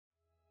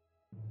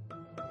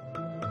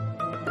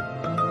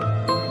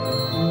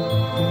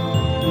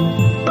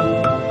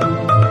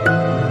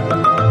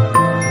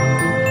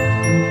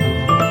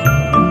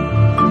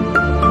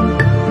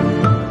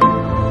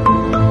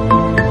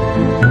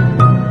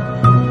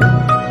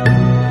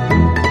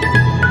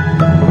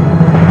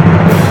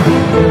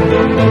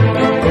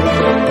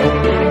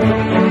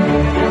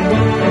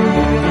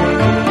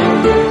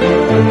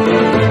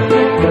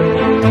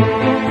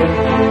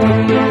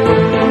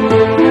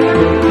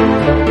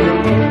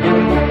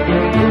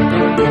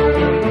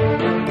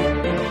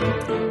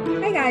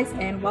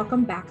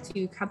welcome back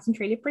to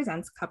Concentrated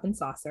Presents Cup and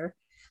Saucer.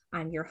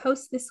 I'm your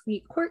host this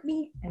week,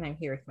 Courtney, and I'm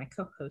here with my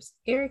co-hosts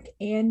Eric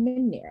and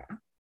Manera.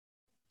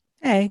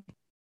 Hey.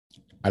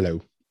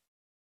 Hello.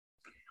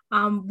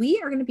 We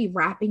are going to be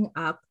wrapping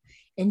up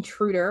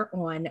Intruder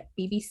on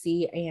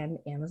BBC and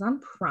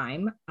Amazon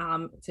Prime.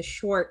 It's a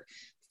short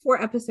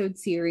 4-episode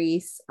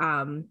series.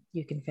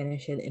 You can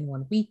finish it in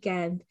one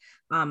weekend.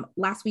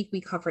 Last week we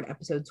covered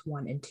episodes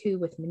 1 and 2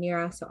 with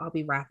Manera, so I'll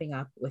be wrapping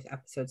up with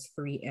episodes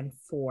 3 and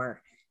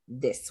 4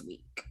 this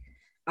week.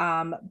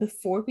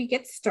 Before we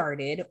get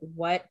started,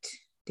 what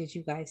did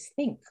you guys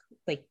think?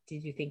 Like,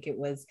 did you think it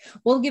was,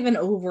 we'll give an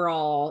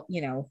overall,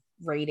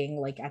 rating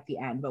like at the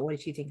end, but what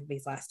did you think of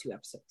these last 2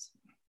 episodes?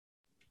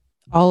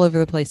 All over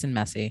the place and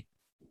messy.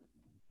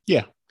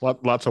 Yeah,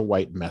 lots of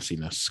white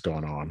messiness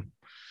going on.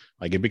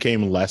 Like, it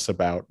became less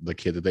about the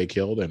kid that they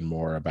killed and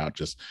more about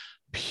just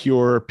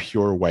pure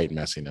white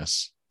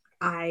messiness.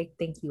 I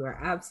think you are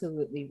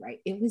absolutely right.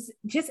 It was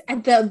just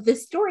the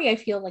story, I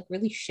feel like,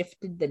 really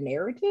shifted the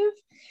narrative.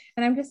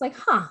 And I'm just like,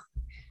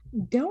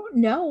 don't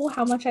know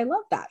how much I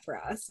love that for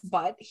us.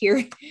 But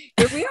here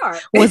we are.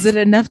 Was it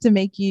enough to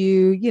make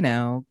you,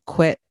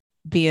 quit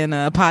being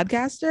a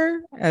podcaster?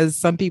 As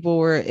some people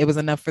were, it was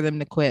enough for them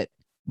to quit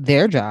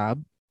their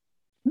job.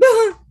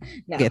 No,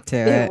 get to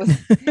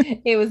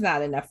it. It was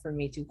not enough for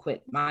me to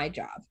quit my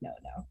job. No.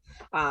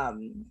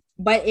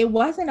 But it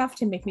was enough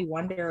to make me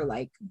wonder,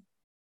 like,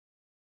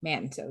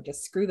 man, so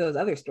just screw those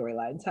other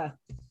storylines, huh?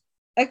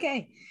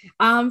 Okay.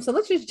 So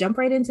let's just jump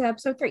right into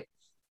episode 3.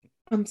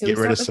 So get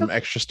rid of some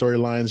extra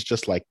storylines,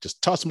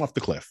 just toss them off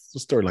the cliff. The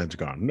storylines are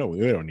gone. No, we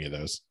don't need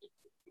those.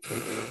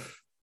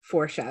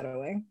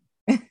 Foreshadowing.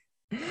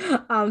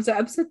 So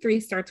episode 3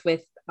 starts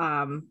with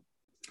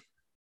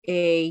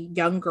a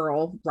young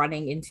girl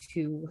running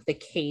into the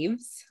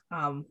caves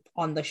on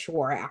the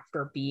shore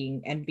after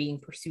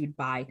being pursued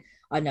by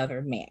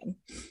another man.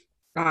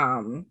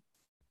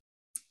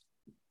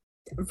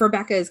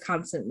 Rebecca is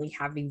constantly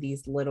having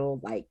these little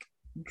like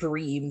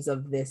dreams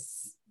of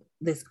this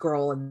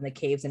girl in the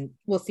caves, and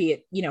we'll see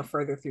it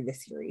further through the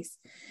series.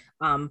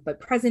 But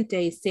present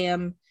day,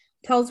 Sam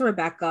tells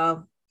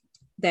Rebecca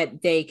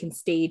that they can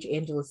stage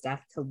Angela's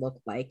death to look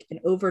like an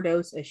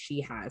overdose, as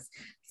she has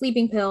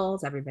sleeping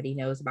pills. Everybody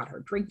knows about her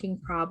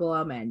drinking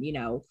problem, and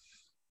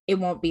it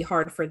won't be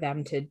hard for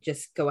them to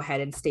just go ahead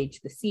and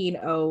stage the scene.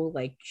 Oh,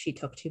 like she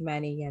took too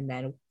many, and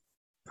then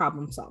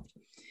problem solved.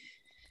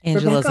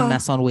 Angela's a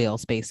mess on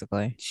wheels,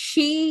 basically.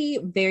 She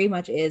very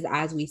much is,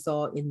 as we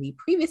saw in the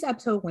previous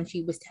episode when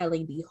she was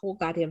telling the whole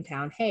goddamn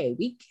town, hey,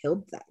 we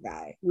killed that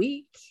guy.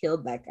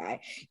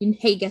 And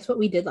hey, guess what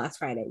we did last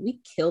Friday? We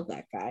killed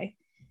that guy.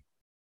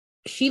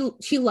 She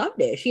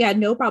loved it. She had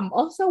no problem.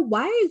 Also,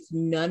 why are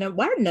none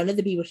of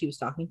the people she was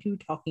talking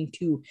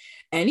to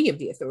any of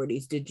the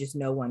authorities? Did just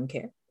no one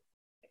care?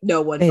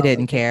 No one. They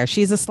didn't care.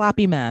 She's a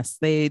sloppy mess.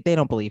 They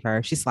don't believe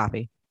her. She's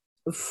sloppy.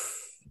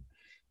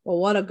 Well,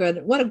 what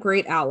a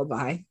great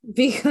alibi,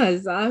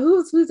 because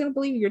who's gonna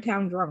believe your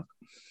town drunk?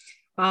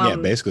 Yeah,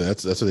 basically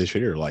that's what they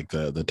treat her like,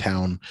 the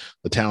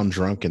town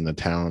drunk and the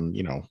town,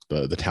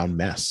 the town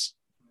mess.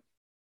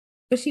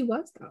 But she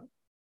was, though.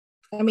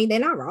 I mean, they're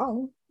not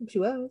wrong. She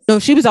was. No,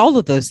 she was all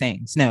of those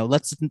things. No,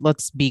 let's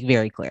be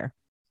very clear.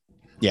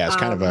 Yeah, it's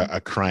kind of a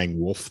crying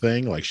wolf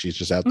thing. Like, she's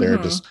just out there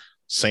just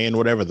saying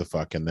whatever the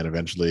fuck, and then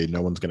eventually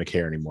no one's gonna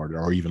care anymore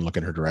or even look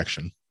in her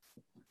direction.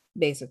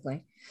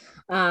 Basically.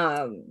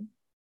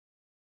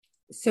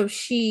 So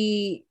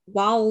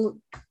while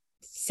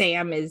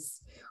Sam is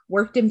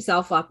worked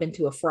himself up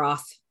into a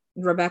froth,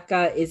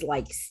 Rebecca is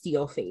like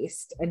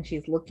steel-faced, and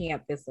she's looking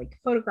at this like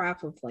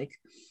photograph of like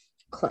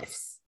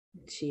cliffs.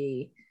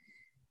 She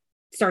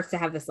starts to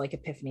have this like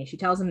epiphany. She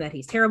tells him that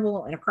he's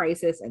terrible in a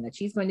crisis and that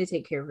she's going to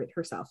take care of it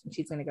herself, and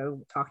she's going to go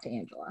talk to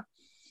Angela.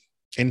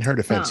 In her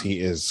defense, he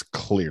is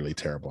clearly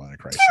terrible in a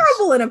crisis.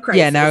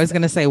 Yeah, now I was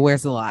going to say,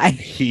 where's the lie?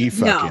 He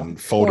fucking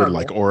folded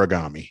like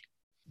origami.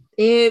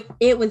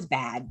 It was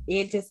bad.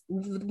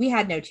 We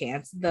had no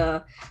chance.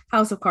 The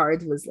House of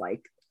Cards was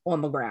like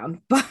on the ground,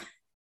 but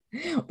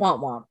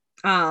womp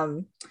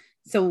womp.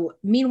 So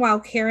meanwhile,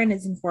 Karen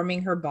is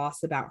informing her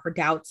boss about her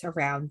doubts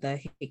around the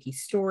Hickey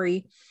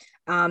story.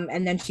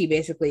 And then she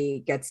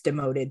basically gets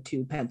demoted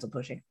to pencil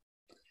pushing.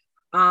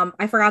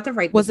 I forgot to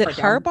write. Was it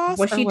her boss?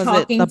 Was she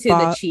talking to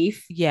the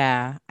chief?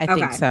 Yeah, I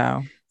think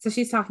so. So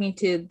she's talking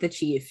to the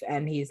chief,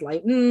 and he's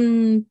like,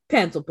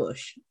 pencil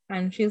push.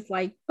 And she's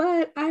like,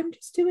 but I'm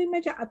just doing my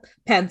job.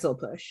 Pencil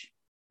push.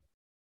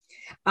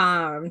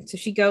 So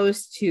she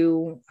goes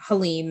to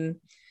Halim,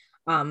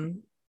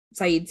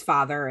 Saeed's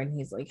father, and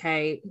he's like,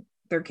 hey,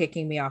 they're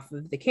kicking me off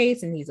of the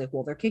case. And he's like,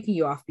 well, they're kicking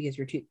you off because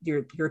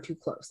you're too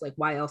close. Like,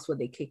 why else would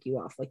they kick you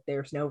off? Like,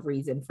 there's no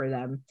reason for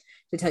them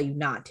to tell you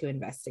not to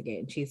investigate.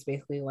 And she's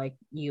basically like,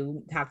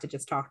 you have to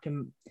just talk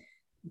to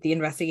the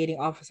investigating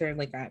officer.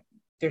 Like,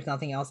 there's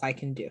nothing else I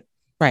can do.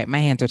 Right. My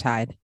hands are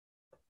tied.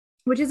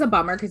 Which is a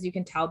bummer, because you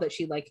can tell that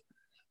she like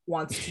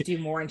wants to do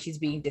more and she's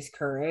being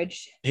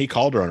discouraged. He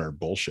called her on her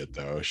bullshit,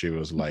 though. She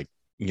was like,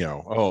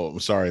 oh, I'm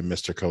sorry,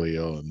 Mr.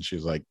 Khalil. And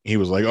he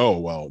was like, oh,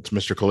 well, it's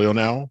Mr. Khalil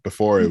now.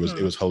 Before it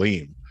was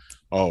Halim.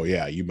 Oh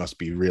yeah, you must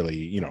be really,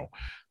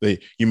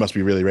 you must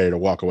be really ready to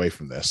walk away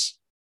from this.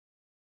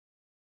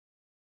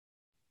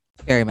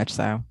 Very much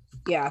so.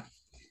 Yeah.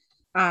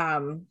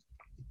 And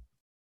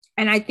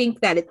I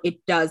think that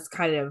it does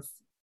kind of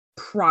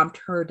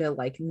prompt her to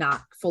like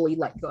not fully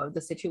let go of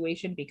the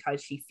situation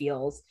because she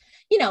feels,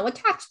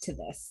 attached to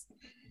this.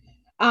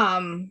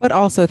 But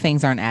also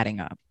things aren't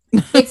adding up.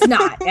 It's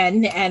not,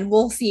 and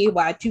we'll see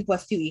why 2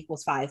 + 2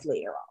 = 5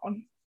 later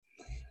on.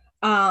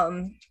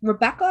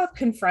 Rebecca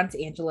confronts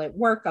Angela at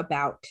work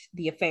about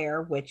the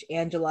affair, which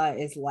Angela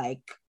is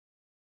like,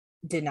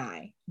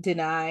 deny.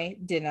 I'm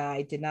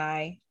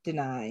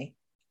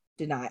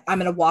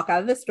gonna walk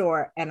out of the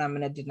store and I'm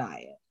gonna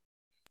deny it.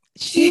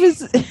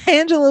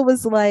 Angela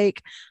was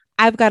like,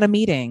 I've got a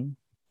meeting.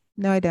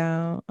 No, I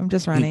don't. I'm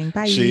just running.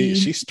 Bye.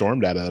 She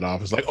stormed out of that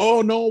office like,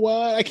 oh no,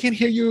 what? I can't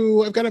hear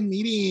you. I've got a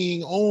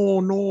meeting. Oh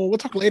no, we'll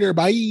talk later.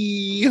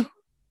 Bye.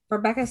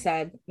 Rebecca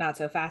said, not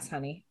so fast,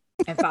 honey,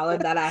 and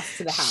followed that ass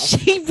to the house.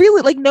 She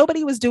really, like,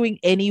 nobody was doing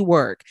any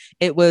work.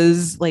 It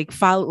was like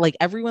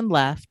everyone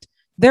left.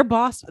 Their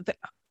boss,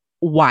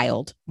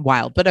 wild,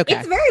 but okay.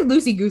 It's very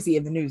loosey-goosey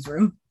in the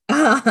newsroom.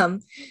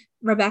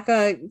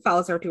 Rebecca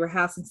follows her to her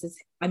house and says,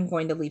 I'm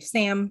going to leave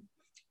Sam.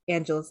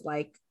 Angela's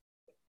like,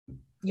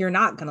 you're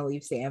not going to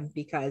leave Sam,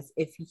 because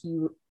if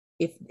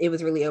it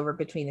was really over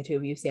between the two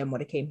of you, Sam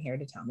would have came here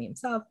to tell me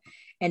himself.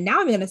 And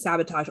now I'm going to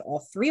sabotage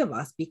all 3 of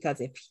us,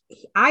 because if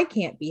I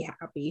can't be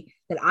happy,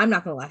 then I'm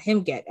not going to let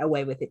him get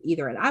away with it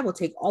either. And I will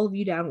take all of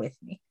you down with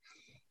me.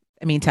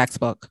 I mean,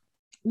 textbook.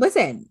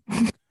 Listen,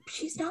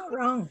 she's not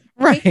wrong.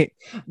 Right.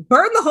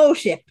 Burn the whole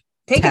ship.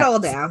 Take it all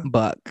down.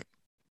 Book.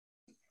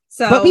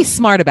 So, but be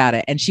smart about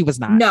it. And she was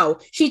not. No,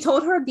 she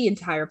told her the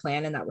entire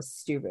plan, and that was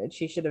stupid.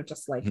 She should have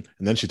just like. And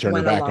then she turned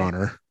her back on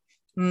her.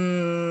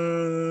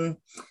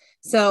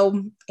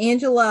 So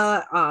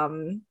Angela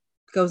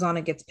goes on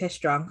and gets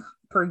pissed drunk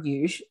per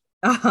usual.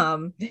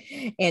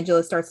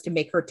 Angela starts to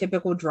make her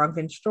typical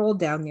drunken stroll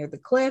down near the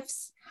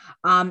cliffs.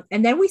 And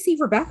then we see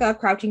Rebecca,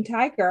 crouching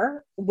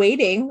tiger,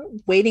 waiting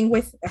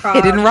with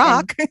hidden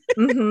rock.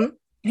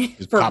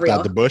 Just popped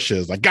out the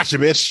bushes like, gotcha,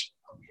 bitch.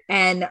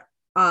 And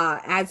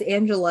as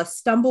Angela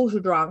stumbles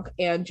drunk,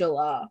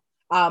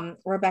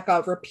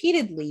 Rebecca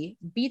repeatedly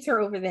beats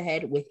her over the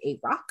head with a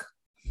rock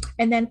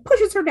and then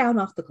pushes her down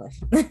off the cliff.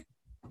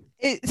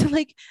 It's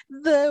like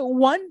the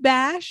one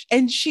bash,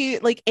 and she,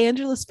 like,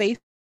 Angela's face,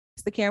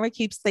 the camera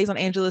stays on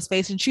Angela's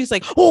face, and she's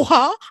like, oh,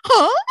 huh?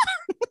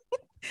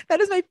 That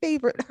is my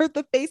favorite.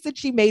 The face that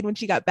she made when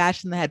she got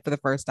bashed in the head for the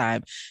first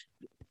time.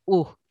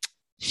 Ooh,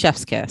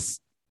 chef's kiss.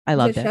 I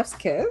loved it. Chef's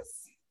kiss.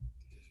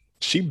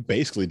 She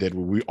basically did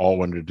what we all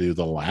wanted to do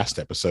the last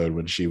episode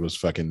when she was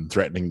fucking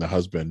threatening the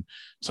husband.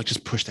 It's like,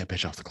 just push that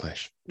bitch off the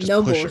cliff.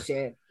 No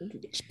bullshit.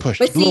 Just push.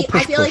 But see,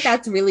 I feel like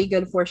that's really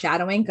good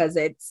foreshadowing, because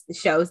it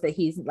shows that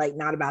he's like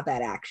not about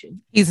that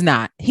action. He's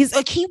not. He's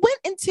like, he went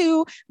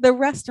into the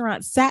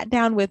restaurant, sat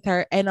down with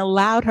her, and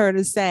allowed her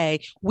to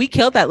say, we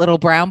killed that little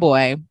brown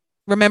boy.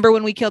 Remember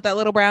when we killed that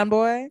little brown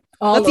boy?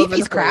 Let's eat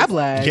these crab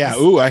legs. Yeah.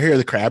 Ooh, I hear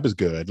the crab is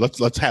good.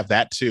 Let's have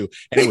that too.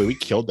 Anyway, we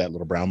killed that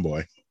little brown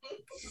boy.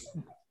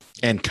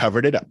 And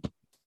covered it up.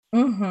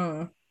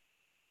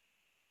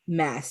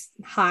 Mess.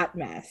 Hot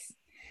mess.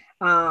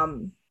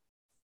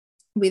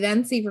 We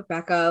then see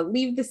Rebecca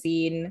leave the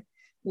scene,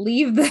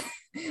 leave the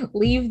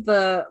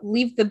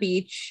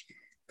beach,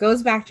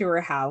 goes back to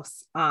her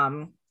house.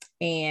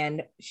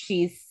 And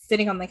she's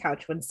sitting on the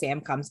couch when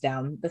Sam comes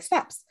down the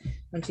steps.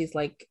 And she's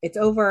like, it's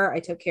over. I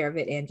took care of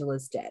it.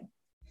 Angela's dead.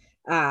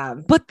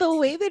 But the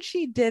way that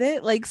she did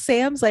it, like,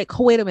 Sam's like,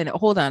 oh, wait a minute,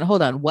 hold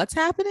on, what's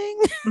happening?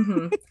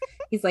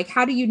 He's like,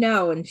 how do you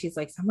know? And she's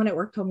like, someone at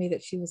work told me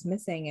that she was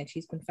missing and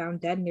she's been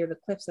found dead near the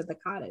cliffs of the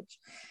cottage.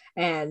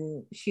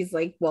 And she's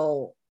like,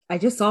 well, I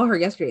just saw her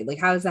yesterday. Like,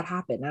 how does that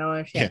happen? I don't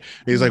understand. Yeah.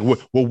 He's like, well,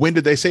 when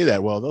did they say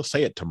that? Well, they'll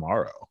say it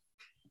tomorrow.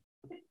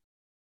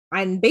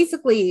 And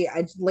basically,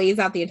 it lays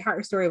out the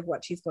entire story of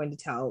what she's going to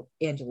tell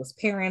Angela's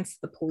parents,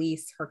 the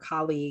police, her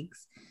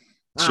colleagues.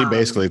 She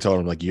basically told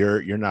him, like,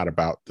 you're not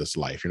about this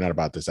life. You're not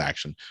about this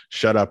action.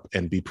 Shut up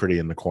and be pretty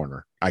in the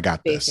corner. I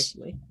got this.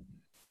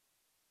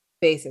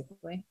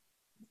 Basically.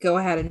 Go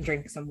ahead and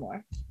drink some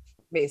more.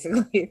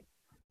 Basically.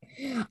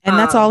 And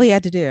that's all he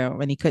had to do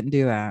when he couldn't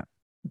do that.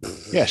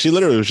 Yeah, she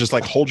literally was just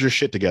like, hold your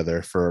shit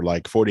together for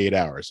like 48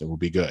 hours and we'll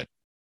be good.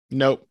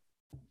 Nope.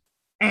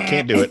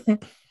 Can't do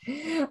it.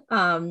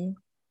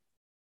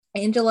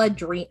 Angela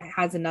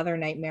has another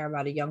nightmare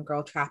about a young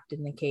girl trapped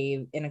in a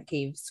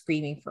cave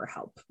screaming for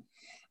help.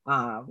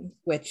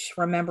 Which,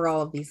 remember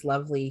all of these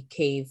lovely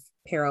cave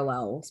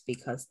parallels,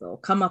 because they'll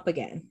come up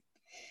again.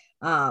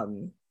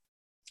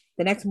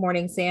 The next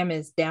morning, Sam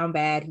is down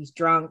bad. He's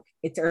drunk.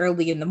 It's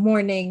early in the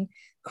morning,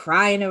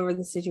 crying over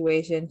the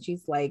situation.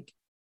 She's like,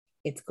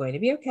 it's going to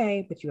be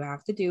okay, but you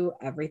have to do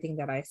everything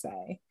that I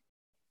say.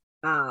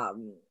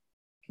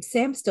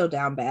 Sam's still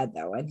down bad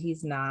though, and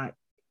it's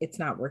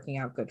not working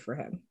out good for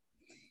him.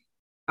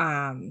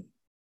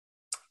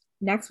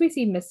 Next, we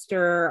see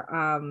Mr.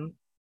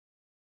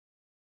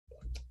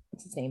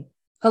 What's his name?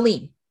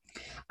 Halim.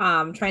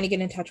 Trying to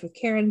get in touch with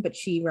Karen, but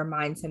she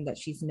reminds him that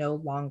she's no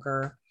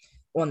longer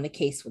on the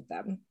case with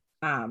them.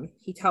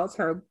 He tells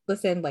her,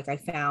 listen, like I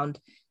found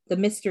the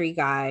mystery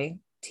guy,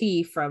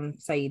 T, from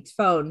Saeed's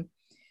phone.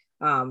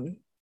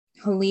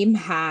 Halim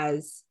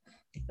has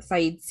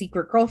Saeed's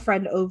secret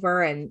girlfriend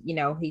over, and, you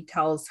know, he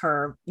tells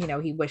her, you know,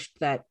 he wished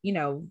that, you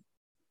know,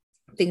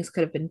 things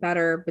could have been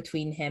better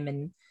between him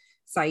and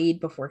Saeed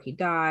before he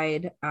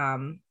died,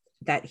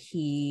 that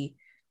he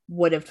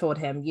would have told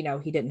him, you know,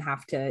 he didn't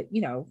have to,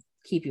 you know,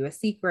 keep you a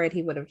secret.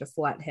 He would have just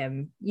let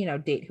him, you know,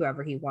 date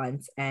whoever he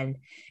wants. And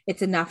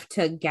it's enough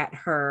to get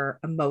her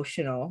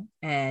emotional.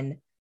 And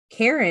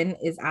Karen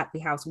is at the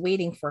house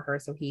waiting for her.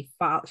 So she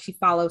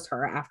follows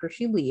her after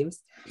she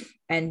leaves,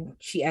 and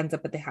she ends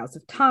up at the house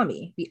of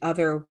Tommy, the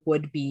other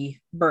would-be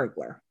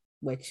burglar,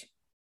 which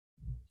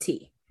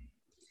T.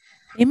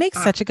 They make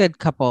such a good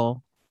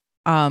couple.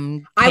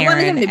 Karen I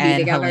wanted them to be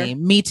together.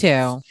 Halim. Me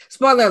too.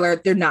 Spoiler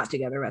alert, they're not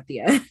together at the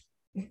end.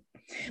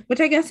 Which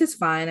I guess is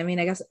fine. I mean,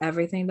 I guess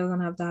everything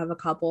doesn't have to have a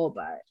couple,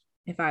 but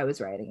if I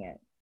was writing it,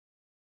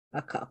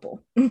 a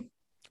couple. When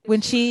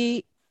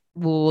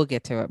we'll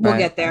get to it. We'll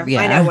get there.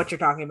 Yeah. I know what you're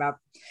talking about.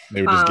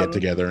 They would just get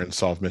together and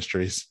solve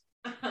mysteries.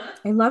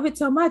 I love it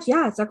so much.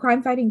 Yeah, it's a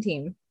crime fighting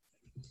team.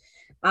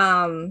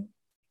 Angela's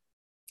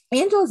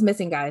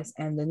missing, guys,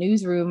 and the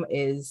newsroom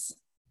is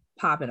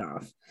popping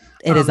off.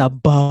 It is a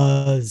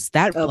buzz.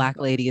 That black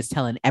lady is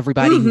telling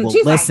everybody who will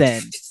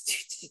listen.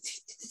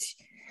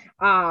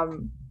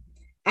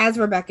 As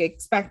Rebecca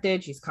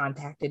expected, she's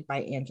contacted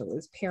by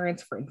Angela's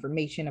parents for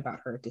information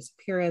about her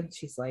disappearance.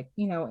 She's like,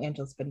 you know,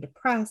 Angela's been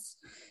depressed.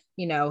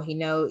 You know,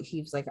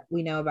 he's like,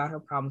 we know about her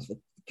problems with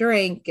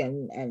drink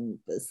and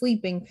the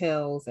sleeping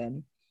pills.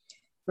 And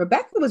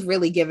Rebecca was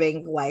really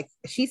giving, like,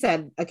 she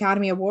said,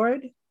 Academy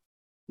Award.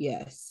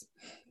 Yes.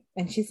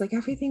 And she's like,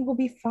 everything will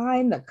be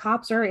fine. The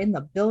cops are in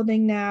the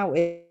building now.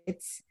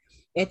 It's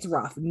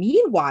rough.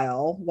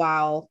 Meanwhile,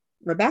 while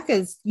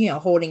Rebecca's, you know,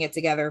 holding it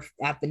together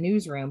at the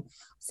newsroom,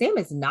 Sam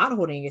is not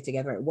holding it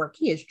together at work.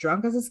 He is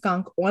drunk as a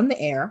skunk on the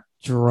air,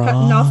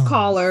 cutting off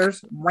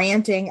callers,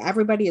 ranting.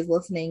 Everybody is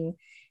listening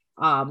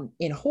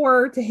in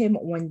horror to him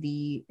on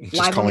the just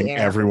live calling on the air.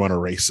 Everyone a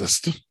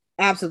racist.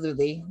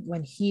 Absolutely.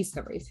 When he's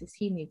the racist,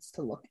 he needs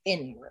to look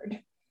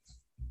inward.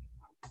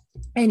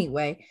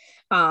 Anyway,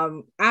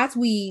 as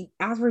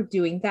we're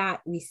doing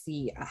that, we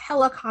see a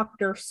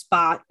helicopter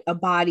spot a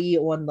body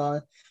on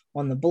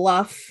the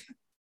bluff.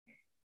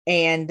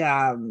 And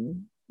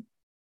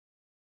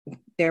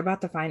they're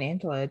about to find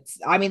Angela.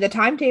 The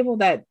timetable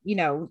that, you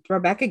know,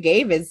 Rebecca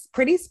gave is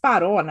pretty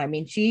spot on. I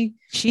mean, she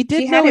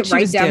had it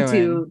right down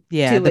to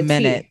the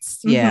minutes.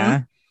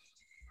 Yeah.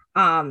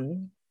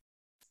 And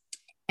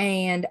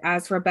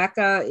as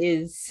Rebecca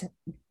is,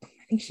 I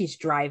think she's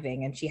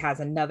driving, and she has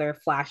another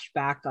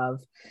flashback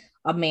of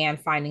a man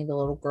finding the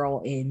little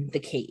girl in the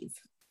cave.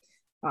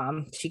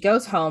 She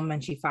goes home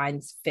and she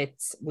finds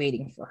Fitz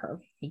waiting for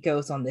her. He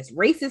goes on this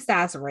racist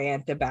ass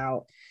rant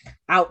about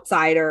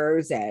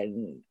outsiders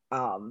and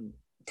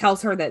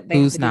tells her that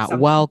who's not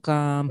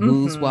welcome,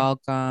 who's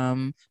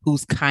welcome,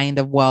 who's kind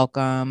of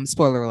welcome.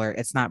 Spoiler alert,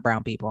 it's not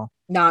brown people.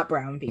 Not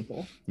brown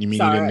people. You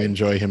mean you didn't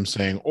enjoy him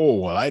saying, oh,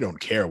 well, I don't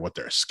care what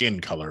their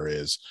skin color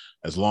is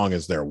as long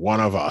as they're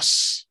one of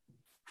us.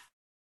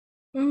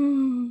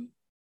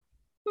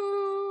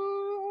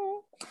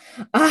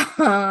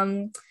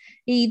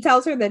 He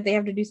tells her that they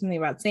have to do something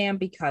about Sam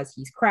because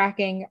he's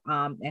cracking,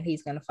 and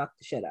he's gonna fuck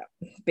the shit up,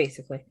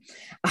 basically.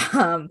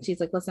 She's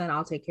like, listen,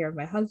 I'll take care of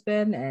my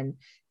husband. And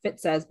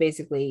Fitz says,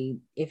 basically,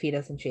 if he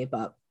doesn't shape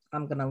up,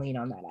 I'm gonna lean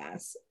on that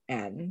ass.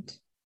 And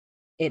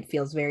it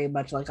feels very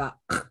much like a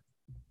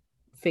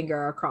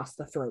finger across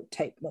the throat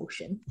type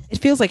motion. It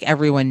feels like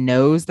everyone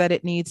knows that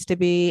it needs to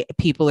be.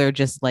 People are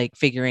just like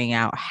figuring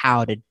out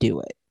how to do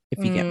it,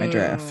 if you get my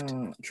drift.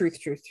 Truth.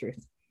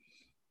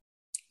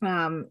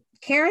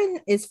 Karen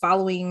is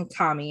following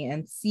Tommy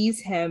and sees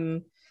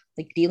him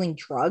like dealing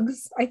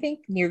drugs, I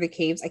think, near the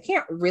caves. I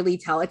can't really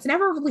tell. It's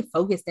never really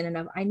focused in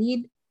enough. I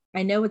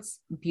know it's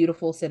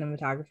beautiful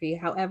cinematography.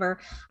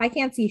 However, I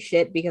can't see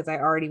shit because I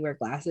already wear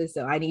glasses.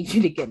 So I need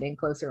you to get in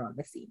closer on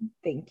the scene.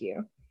 Thank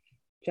you.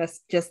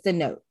 Just a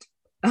note.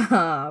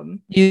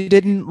 You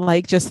didn't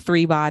like just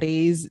three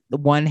bodies,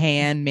 one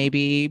hand,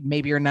 maybe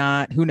you're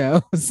not. Who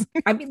knows?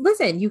 I mean,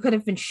 listen, you could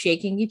have been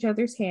shaking each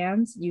other's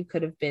hands. You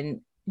could have been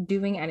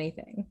doing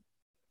anything.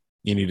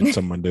 You needed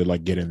someone to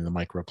like get in the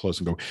mic real close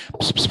and go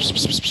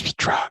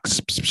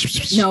drugs.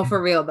 No, for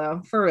real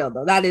though.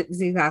 That is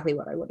exactly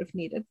what I would have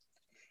needed.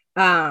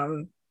 But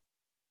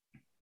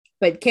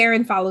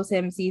Karen follows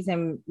him, sees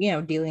him, you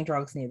know, dealing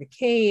drugs near the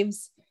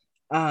caves.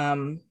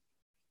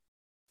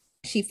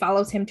 She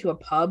follows him to a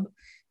pub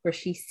where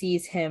she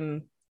sees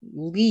him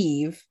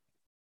leave,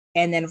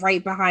 and then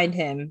right behind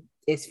him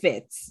is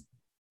Fitz,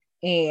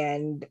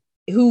 and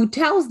who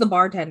tells the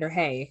bartender,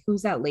 hey,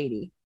 who's that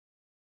lady?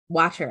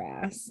 Watch her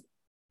ass.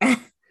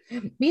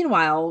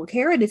 Meanwhile,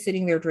 Karen is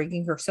sitting there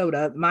drinking her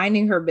soda,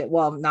 minding her bit.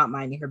 Well, not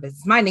minding her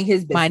business, minding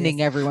his business,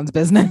 Minding everyone's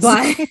business.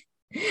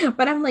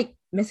 But I'm like,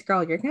 Miss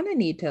Girl, you're gonna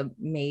need to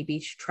maybe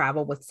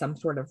travel with some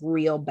sort of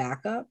real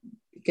backup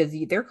because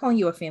they're calling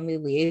you a family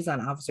liaison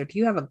officer. Do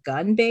you have a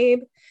gun,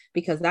 babe?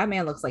 Because that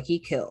man looks like he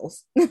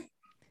kills.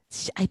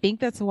 I think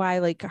that's why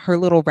like her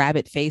little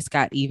rabbit face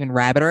got even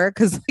rabbiter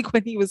because like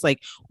when he was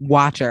like,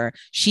 watch her,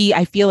 she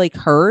I feel like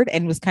heard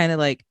and was kind of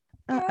like,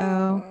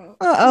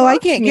 I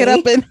can't get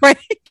up and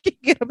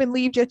get up and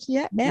leave just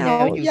yet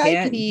now. No, you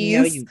can't.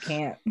 No, you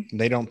can't.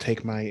 They don't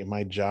take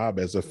my job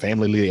as a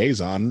family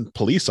liaison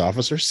police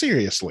officer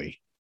seriously.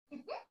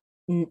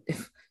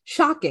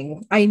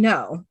 Shocking. I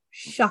know.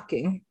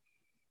 Shocking.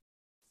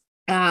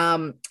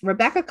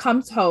 Rebecca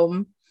comes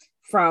home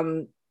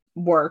from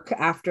work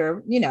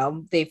after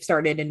they've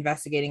started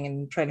investigating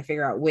and trying to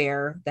figure out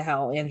where the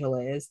hell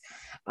Angela is,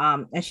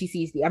 and she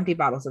sees the empty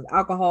bottles of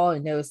alcohol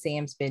and knows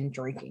Sam's been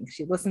drinking.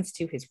 She listens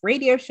to his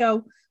radio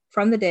show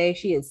from the day.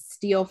 She is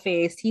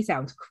steel-faced. He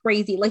sounds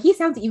crazy, like he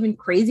sounds even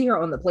crazier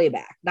on the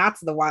playback.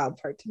 That's the wild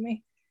part to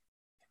me.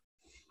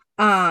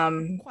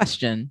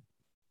 Question: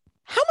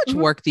 how much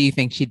work do you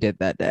think she did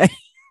that day?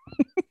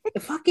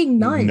 Fucking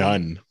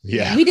none.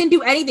 Yeah, we didn't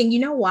do anything. You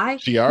know why?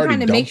 She already trying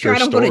to make sure I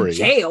don't go to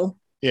jail.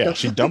 Yeah,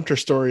 she dumped her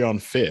story on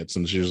Fitz,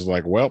 and she was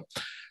like, well,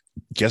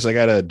 guess I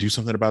gotta do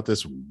something about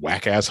this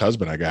whack-ass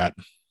husband I got.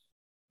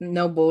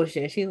 No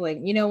bullshit. She's like,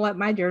 you know what?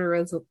 My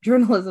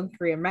journalism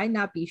career might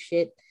not be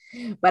shit,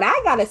 but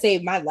I gotta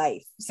save my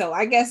life. So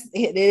I guess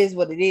it is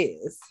what it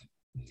is.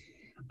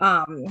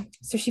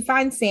 So she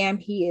finds Sam.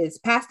 He is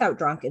passed out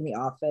drunk in the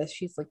office.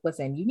 She's like,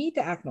 listen, you need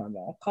to act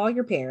normal. Call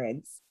your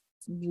parents.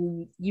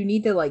 You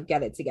need to like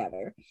get it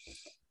together.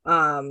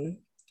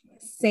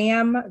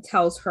 Sam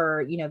tells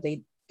her,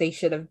 they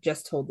should have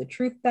just told the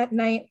truth that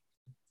night,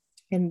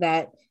 and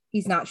that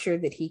he's not sure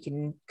that he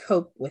can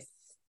cope with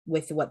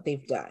what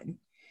they've done,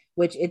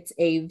 which it's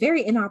a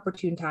very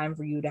inopportune time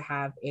for you to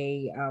have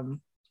a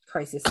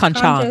crisis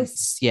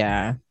conscious.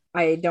 Yeah.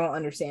 I don't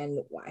understand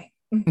why.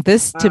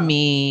 This to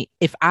me,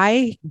 if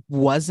I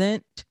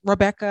wasn't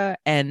Rebecca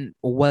and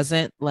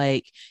wasn't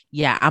like,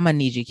 yeah, I'm gonna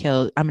need to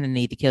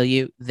kill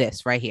you,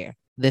 this right here.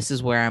 This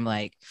is where I'm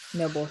like,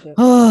 no bullshit.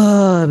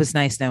 Oh, it was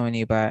nice knowing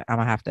you, but I'm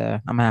gonna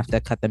have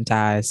to cut them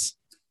ties.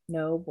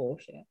 No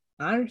bullshit.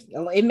 I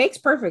understand. It makes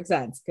perfect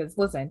sense because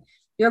listen,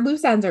 your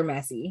loose ends are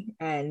messy,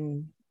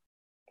 and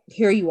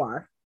here you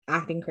are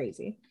acting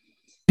crazy,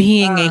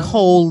 being a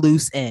whole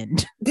loose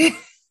end.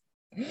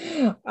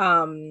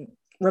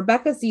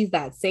 Rebecca sees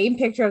that same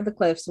picture of the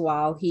cliffs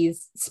while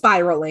he's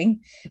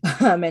spiraling,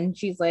 and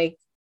she's like,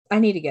 "I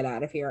need to get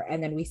out of here."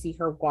 And then we see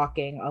her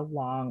walking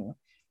along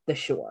the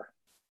shore.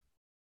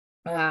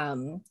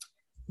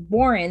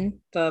 Warren,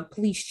 the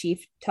police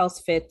chief,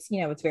 tells Fitz,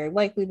 it's very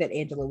likely that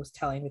Angela was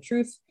telling the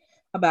truth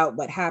about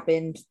what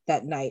happened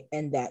that night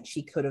and that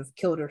she could have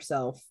killed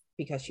herself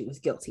because she was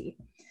guilty.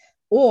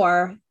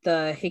 Or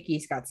the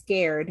Hickeys got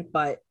scared,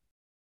 but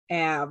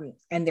and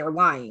they're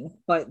lying,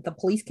 but the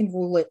police can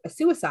rule it a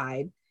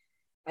suicide,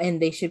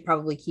 and they should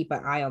probably keep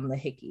an eye on the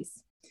Hickeys.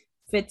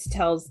 Fitz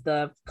tells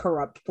the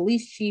corrupt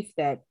police chief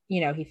that,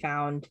 he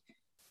found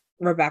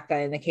Rebecca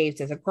in the caves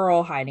as a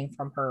girl hiding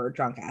from her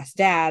drunk ass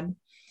dad.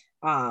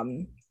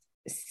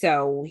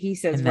 So he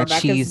says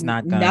Rebecca's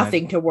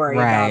nothing to worry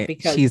about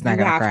because you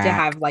have to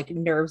have like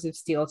nerves of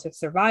steel to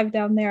survive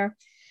down there.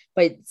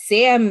 But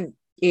Sam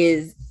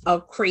is a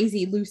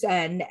crazy loose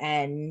end,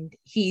 and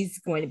he's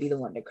going to be the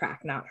one to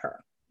crack, not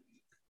her.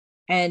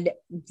 And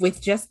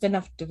with just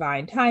enough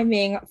divine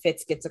timing,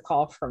 Fitz gets a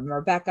call from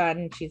Rebecca,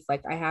 and she's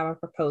like, I have a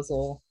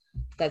proposal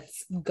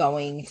that's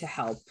going to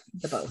help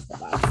the both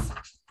of us.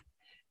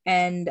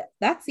 And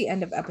that's the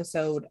end of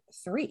episode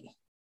 3.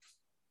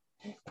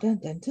 Dun,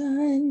 dun,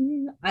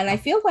 dun. And I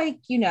feel like,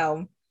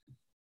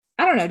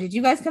 I don't know, did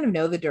you guys kind of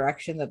know the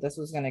direction that this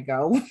was going to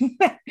go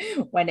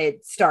when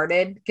it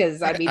started?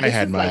 Because I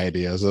had my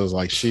ideas. I was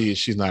like,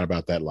 she's not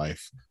about that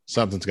life.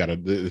 Something's got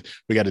to,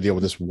 we got to deal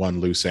with this one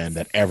loose end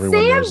that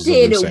everyone knows.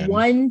 Sam did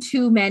one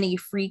too many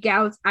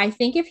freakouts. I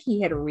think if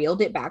he had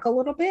reeled it back a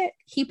little bit,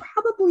 he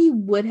probably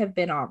would have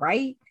been all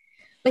right.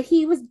 But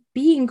he was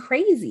being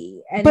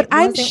crazy, and it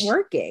wasn't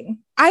working.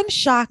 I'm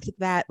shocked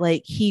that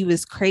like he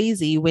was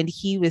crazy when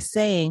he was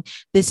saying,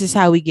 "This is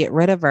how we get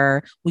rid of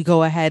her. We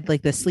go ahead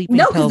like the sleeping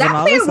pills and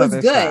all this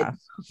other stuff."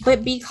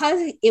 But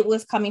because it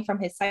was coming from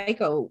his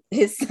psychosis,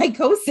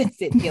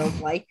 it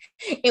feels like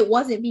it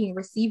wasn't being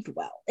received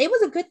well. It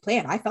was a good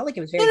plan. I felt like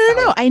it was very.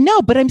 No. I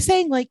know, but I'm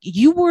saying like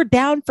you were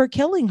down for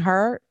killing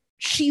her.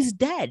 She's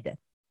dead.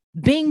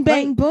 Bing,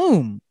 bang,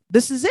 boom.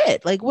 This is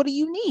it. Like, what do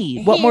you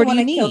need? What more do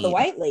you need? Kill the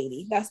white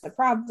lady. That's the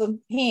problem.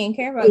 He ain't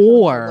care about the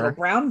little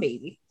brown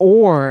baby.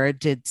 Or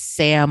did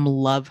Sam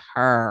love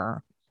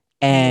her?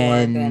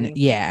 And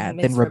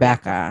then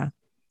Rebecca.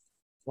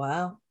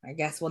 Well, I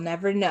guess we'll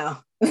never know.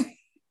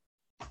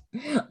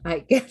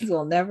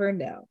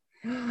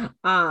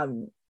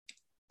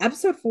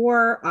 Episode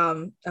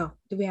 4.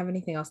 Do we have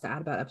anything else to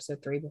add about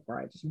episode 3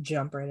 before I just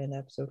jump right into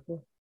episode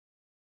 4?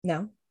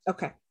 No?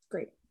 Okay,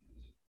 great.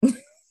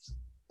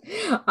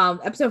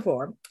 Episode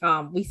 4.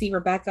 We see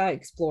Rebecca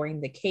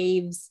exploring the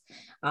caves.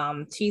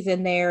 She's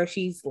in there.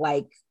 She's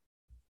like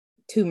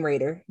Tomb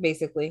Raider,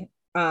 basically.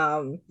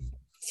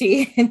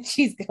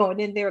 She's going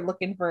in there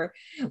looking for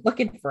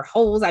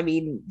holes. I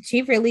mean,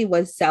 she really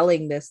was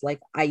selling this like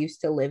I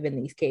used to live in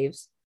these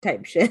caves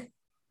type shit.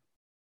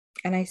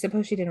 And I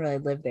suppose she didn't really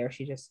live there.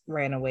 She just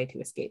ran away to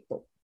escape.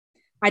 But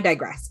I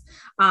digress.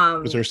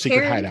 Was there a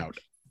secret hideout?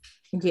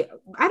 Yeah,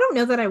 I don't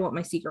know that I want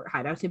my secret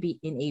hideout to be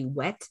in a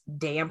wet,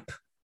 damp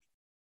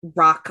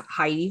rock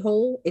hidey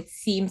hole. It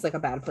seems like a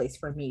bad place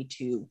for me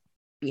to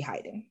be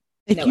hiding.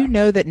 If you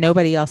know that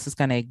nobody else is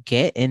gonna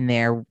get in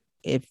there,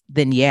 if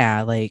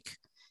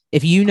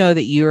you know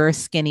that you're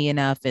skinny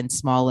enough and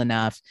small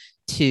enough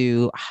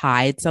to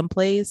hide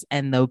someplace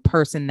and the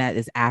person that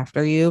is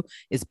after you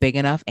is big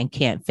enough and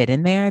can't fit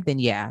in there, then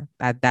yeah,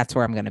 that's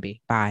where I'm gonna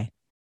be. Bye.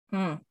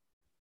 Not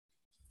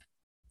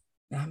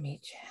me,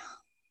 child.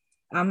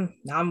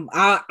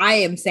 I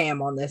am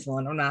Sam on this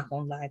one. I'm not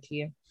gonna lie to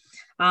you.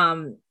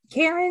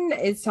 Karen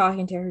is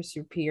talking to her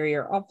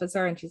superior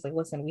officer and she's like,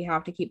 listen, we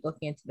have to keep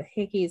looking into the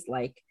Hickeys.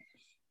 Like,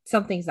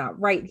 something's not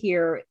right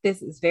here.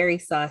 This is very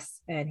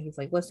sus. And he's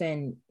like,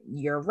 listen,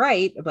 you're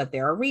right, but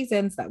there are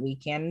reasons that we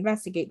can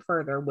investigate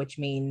further, which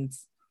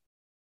means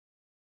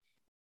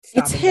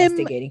stop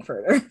investigating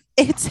further.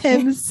 It's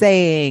him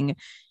saying,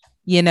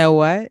 you know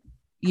what?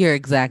 You're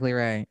exactly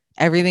right.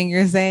 Everything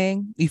you're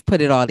saying, you've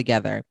put it all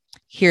together.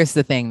 Here's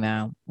the thing,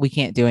 though. We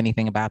can't do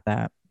anything about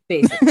that.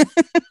 Basically.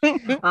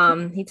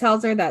 He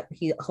tells her that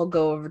he'll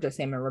go over to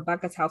Sam and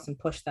Rebecca's house and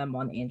push them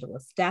on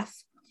Angela's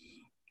death.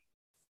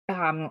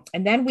 And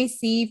then we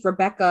see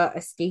Rebecca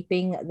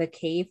escaping the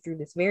cave through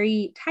this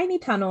very tiny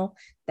tunnel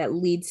that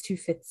leads to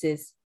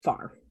Fitz's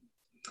farm.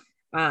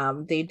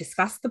 They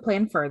discuss the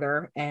plan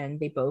further and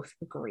they both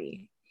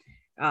agree.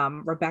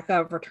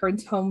 Rebecca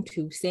returns home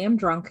to Sam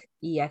drunk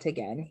yet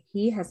again.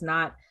 He has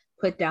not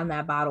put down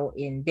that bottle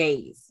in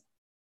days.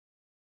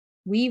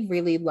 We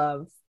really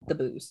love the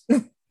booze.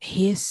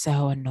 He is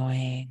so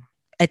annoying.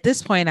 At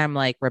this point, I'm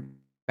like,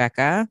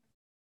 Rebecca,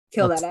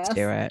 kill that ass.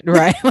 Do it.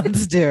 Right.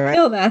 Let's do it.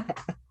 Kill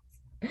that ass.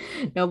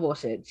 No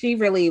bullshit. She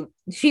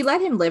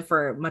let him live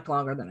for much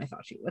longer than I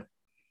thought she would.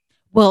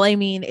 Well, I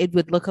mean, it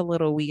would look a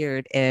little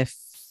weird if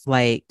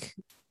like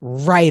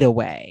right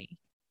away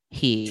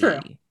True.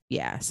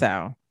 Yeah.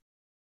 So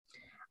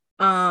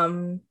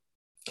Karen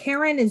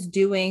is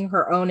doing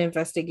her own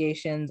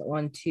investigations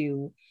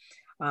onto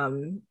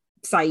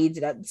Saeed's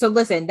death. So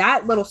listen,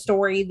 that little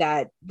story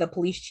that the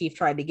police chief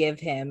tried to give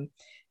him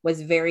was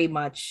very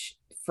much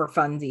for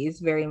funsies,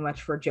 very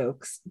much for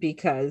jokes,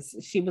 because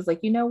she was like,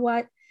 you know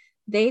what?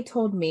 They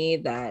told me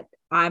that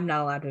I'm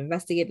not allowed to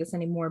investigate this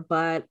anymore,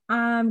 but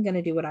I'm going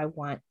to do what I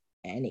want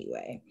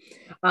anyway.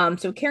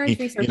 So Karen's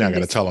researching. You're not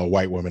going to tell a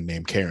white woman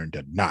named Karen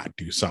to not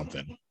do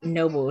something.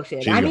 No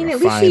bullshit. I mean, at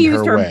least she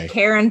used her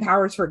Karen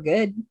powers for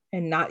good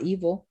and not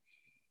evil.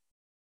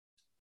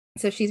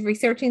 So she's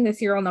researching the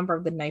serial number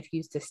of the knife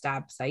used to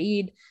stab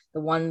Saeed, the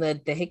one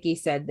that the Hickey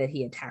said that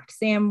he attacked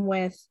Sam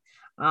with.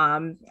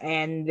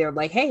 And they're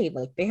like, hey,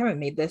 like they haven't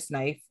made this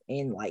knife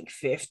in like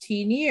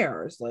 15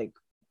 years. Like,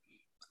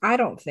 I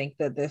don't think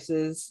that this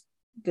is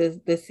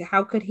this.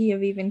 How could he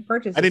have even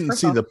purchased? I didn't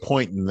see the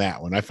point in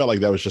that one. I felt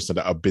like that was just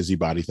a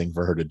busybody thing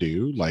for her to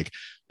do. Like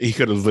he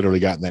could have literally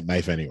gotten that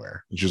knife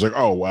anywhere. And she was like,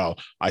 oh, well,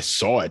 I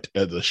saw it.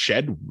 The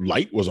shed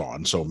light was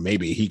on. So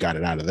maybe he got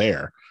it out of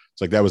there. It's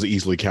like that was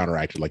easily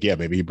counteracted. Like, yeah,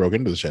 maybe he broke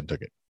into the shed and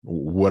took it.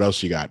 What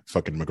else you got,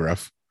 fucking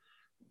McGruff?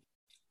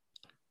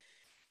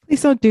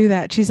 Please don't do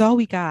that. She's all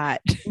we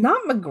got.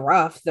 Not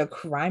McGruff, the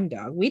crime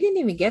dog. We didn't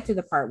even get to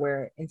the part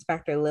where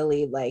Inspector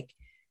Lilly like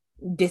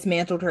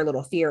dismantled her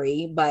little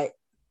theory, but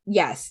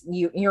yes,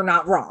 you're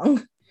not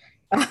wrong.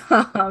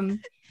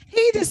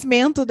 He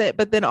dismantled it,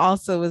 but then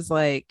also was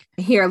like,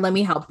 here, let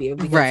me help you,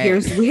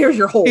 because here's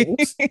your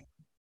holes.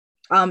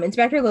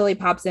 Inspector Lilly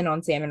pops in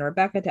on Sam and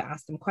Rebecca to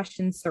ask them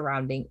questions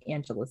surrounding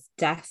Angela's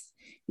death.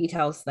 He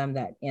tells them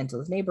that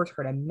Angela's neighbors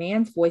heard a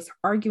man's voice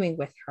arguing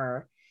with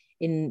her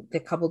in the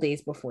couple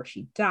days before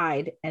she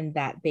died, and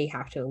that they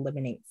have to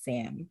eliminate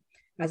Sam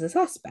as a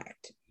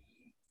suspect.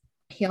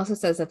 He also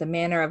says that the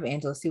manner of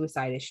Angela's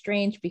suicide is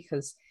strange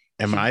because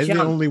am I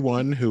the only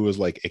one who was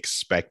like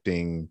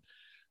expecting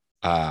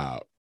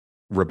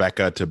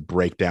Rebecca to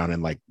break down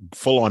and like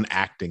full on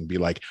acting, be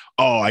like,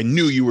 oh, I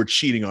knew you were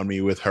cheating on me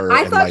with her.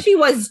 I thought she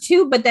was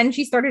too, but then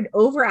she started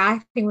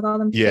overacting with all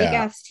them fake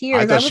ass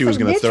tears. I thought she was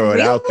going to throw it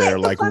out there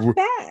like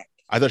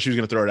I thought she was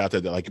going to throw it out there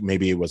that like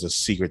maybe it was a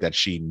secret that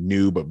she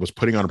knew but was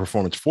putting on a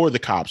performance for the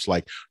cops,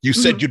 like you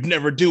said you'd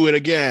never do it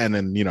again,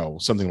 and you know,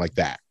 something like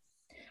that.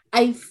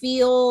 I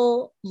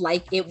feel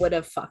like it would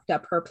have fucked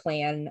up her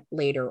plan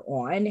later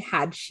on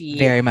had she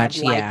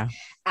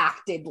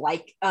acted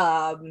like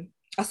a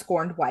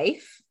scorned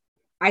wife.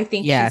 I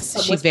think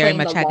she very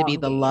much had to be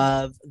the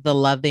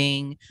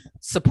loving,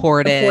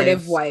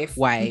 supportive wife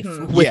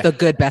with a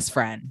good best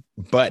friend.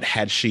 But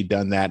had she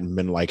done that and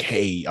been like,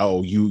 hey,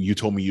 oh, you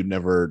told me you'd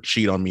never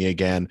cheat on me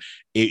again,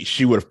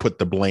 she would have put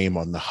the blame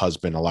on the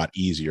husband a lot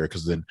easier,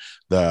 because then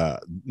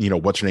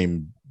what's her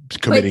name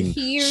committing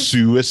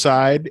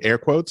suicide, air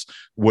quotes,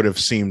 would have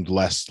seemed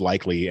less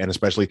likely. And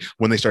especially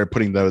when they started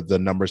putting the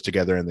numbers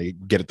together and they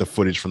get the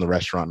footage from the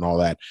restaurant and all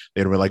that,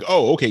 they'd be like,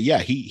 oh, okay, yeah,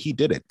 he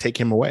did it. Take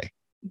him away.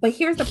 But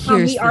here's the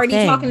problem. We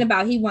already talking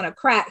about he want to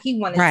crack, he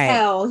want to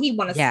tell, he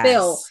want to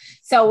spill.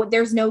 So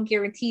there's no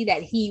guarantee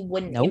that he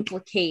wouldn't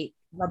implicate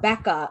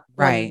Rebecca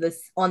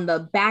on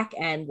the back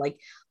end. Like,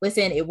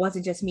 listen, it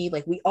wasn't just me.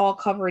 Like, we all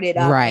covered it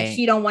up. Right.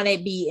 She don't want to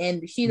be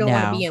in. She don't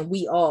want to be in.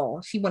 We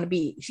all. She want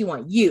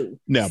you.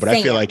 No, but Sam.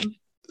 I feel like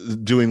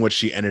doing what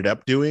she ended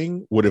up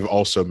doing would have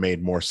also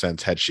made more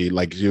sense had she,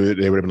 like, they would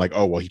have been like,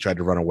 oh well, he tried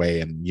to run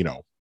away, and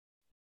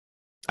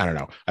I don't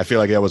know. I feel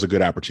like that was a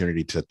good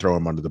opportunity to throw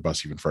him under the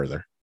bus even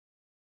further.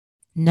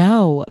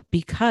 No,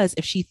 because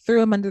if she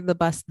threw him under the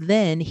bus,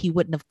 then he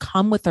wouldn't have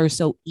come with her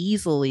so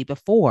easily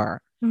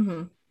before.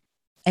 Mm-hmm.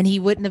 And he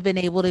wouldn't have been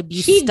able to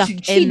be stuck in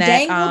that. She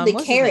dangled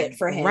the carrot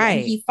for him, and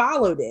he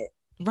followed it.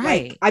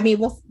 Right. Like, I mean,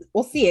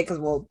 we'll see it because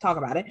we'll talk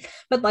about it.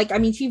 But like, I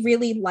mean, she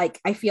really,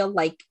 like, I feel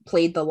like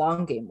played the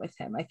long game with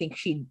him. I think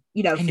she,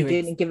 she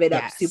didn't give it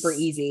up super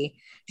easy.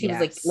 She was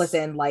like,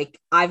 listen, like,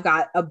 I've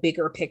got a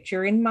bigger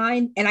picture in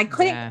mind. And I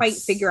couldn't quite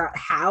figure out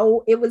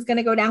how it was going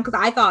to go down, because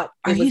I thought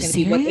it was going to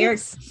be what Eric.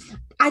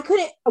 I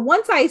couldn't,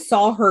 once I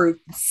saw her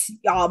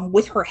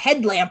with her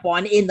headlamp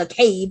on in the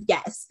cave,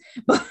 yes.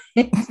 But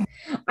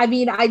I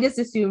mean, I just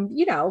assumed,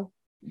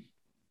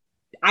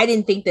 I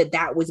didn't think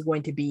that was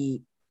going to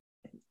be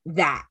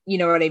that, you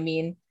know what I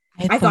mean?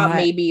 I thought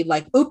maybe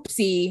like,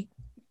 oopsie.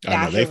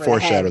 I know they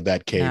foreshadowed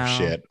that cave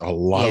shit a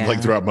lot,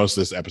 like throughout most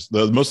of this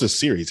episode, most of this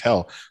series.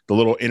 Hell, the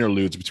little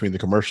interludes between the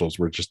commercials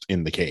were just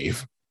in the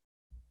cave.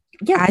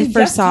 Yeah, I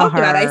first saw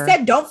her. I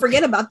said, don't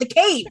forget about the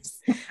caves.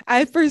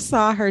 I first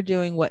saw her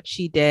doing what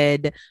she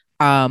did.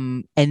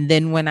 And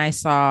then when I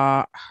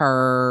saw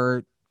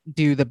her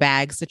do the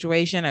bag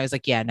situation, I was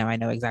like, yeah, no, I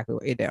know exactly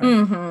what you're doing.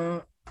 Mm-hmm.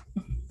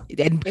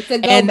 And it's a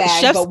go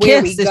bag, chef's but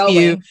where kiss we going?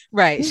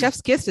 If you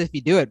chef's kiss if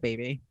you do it,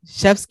 baby.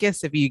 Chef's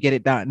kiss if you get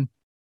it done.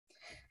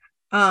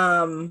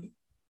 I know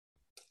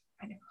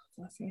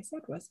the last thing I said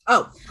was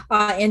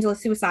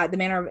Angela's suicide. The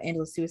manner of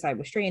Angela's suicide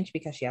was strange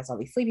because she has all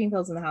these sleeping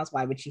pills in the house.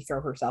 Why would she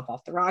throw herself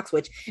off the rocks?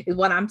 Which is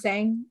what I'm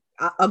saying.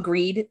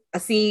 Agreed.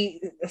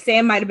 See,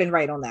 Sam might have been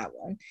right on that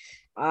one.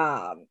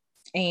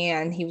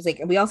 And he was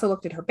like, we also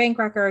looked at her bank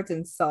records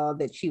and saw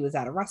that she was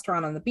at a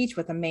restaurant on the beach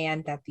with a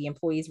man that the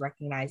employees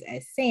recognize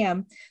as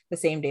Sam the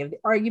same day of the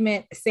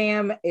argument.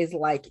 Sam is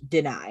like,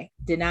 deny,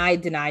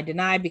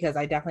 because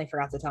I definitely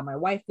forgot to tell my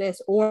wife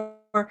this, or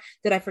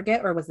did I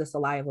forget, or was this a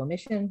lie of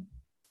omission?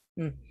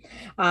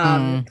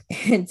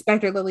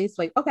 Inspector Lily's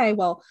like, okay,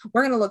 well,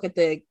 we're going to look at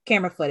the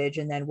camera footage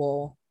and then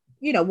we'll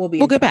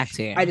get back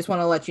to you. I just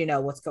want to let you know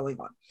what's going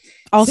on.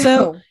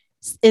 Also,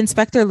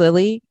 Inspector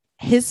Lily,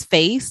 his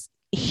face,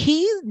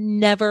 he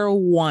never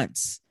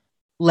once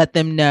let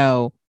them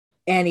know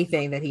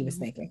anything that he was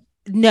thinking.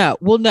 No,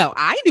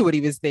 I knew what he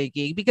was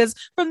thinking, because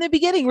from the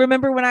beginning,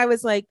 remember when I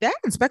was like, that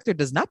inspector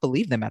does not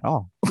believe them at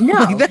all.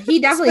 No, he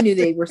definitely knew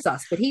they were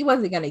sus, but he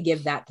wasn't going to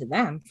give that to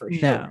them for sure.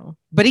 No,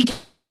 but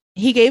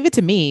he gave it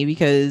to me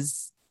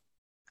because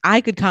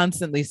I could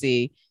constantly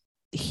see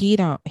he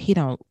don't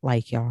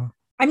like y'all.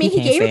 I mean,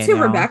 he gave it to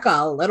Rebecca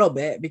a little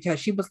bit because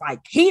she was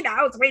like, he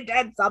knows we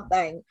did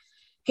something.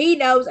 He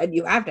knows, and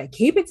you have to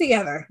keep it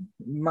together.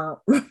 Merp.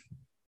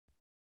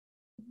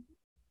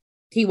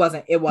 He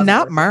wasn't. It wasn't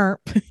not Merp.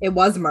 It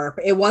was Merp.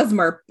 It was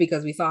Merp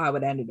because we saw how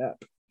it ended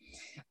up.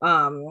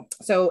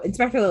 So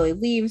Inspector Lily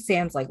leaves.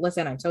 Sam's like,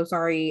 listen, I'm so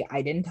sorry.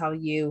 I didn't tell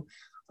you.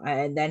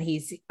 And then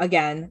he's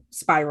again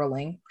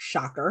spiraling.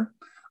 Shocker.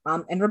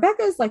 And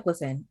Rebecca is like,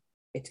 listen,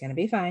 it's gonna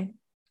be fine.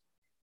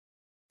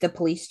 The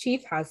police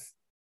chief has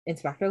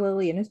Inspector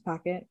Lily in his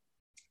pocket.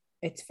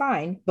 It's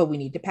fine, but we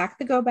need to pack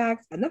the go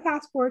bags and the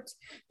passports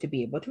to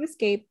be able to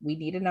escape. We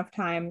need enough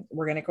time.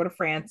 We're going to go to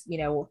France.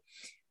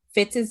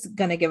 Fitz is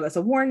going to give us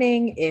a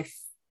warning if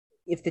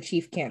the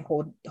chief can't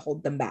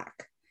hold them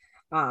back.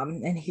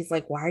 And he's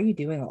like, why are you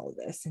doing all of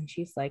this? And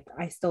she's like,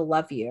 I still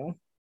love you.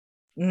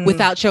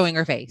 Without showing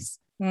her face.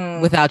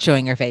 Without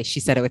showing her face. She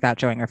said it without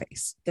showing her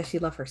face. Does she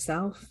love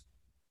herself?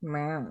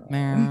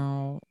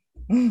 Meow.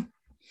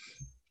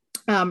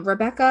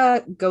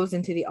 Rebecca goes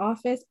into the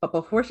office, but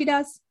before she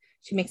does,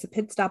 she makes a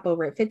pit stop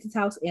over at Fitz's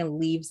house and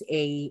leaves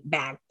a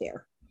bag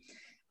there.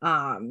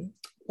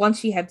 Once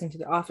she heads into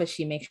the office,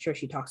 she makes sure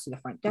she talks to the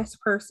front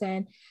desk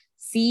person.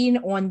 Seen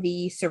on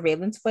the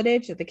surveillance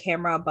footage of the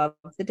camera above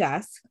the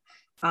desk.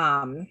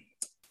 And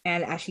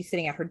as she's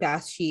sitting at her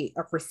desk, she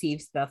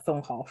receives the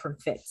phone call from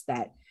Fitz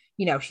that,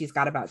 she's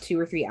got about 2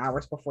 or 3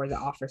 hours before the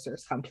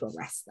officers come to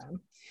arrest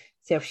them.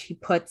 So she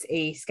puts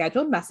a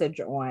scheduled message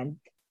on,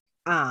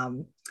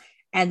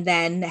 and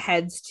then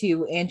heads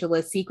to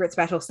Angela's secret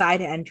special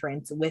side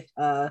entrance with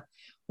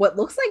what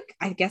looks like,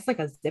 I guess, like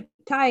a zip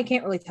tie. I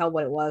can't really tell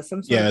what it was.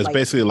 Some sort of it's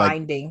basically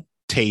binding. Like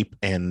tape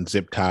and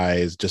zip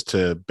ties just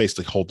to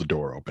basically hold the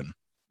door open.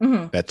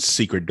 Mm-hmm. That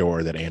secret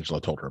door that Angela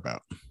told her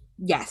about.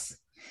 Yes.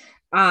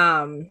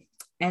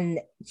 And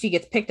she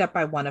gets picked up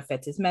by one of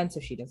Fitz's men, so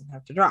she doesn't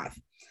have to drive.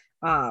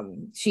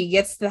 She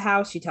gets to the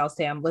house. She tells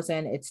Sam,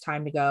 listen, it's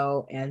time to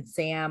go. And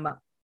Sam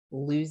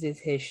loses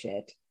his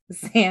shit.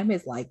 Sam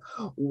is like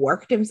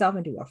worked himself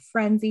into a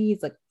frenzy.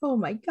 He's like, oh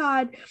my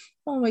God.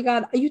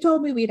 You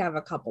told me we'd have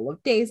a couple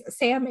of days.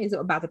 Sam is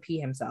about to pee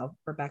himself.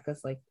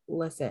 Rebecca's like,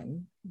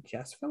 listen,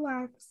 just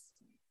relax.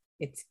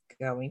 It's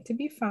going to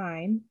be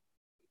fine.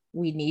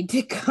 We need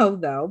to go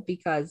though,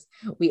 because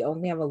we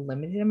only have a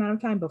limited amount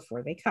of time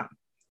before they come.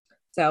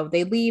 So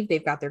they leave.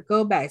 They've got their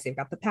go bags. They've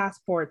got the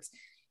passports.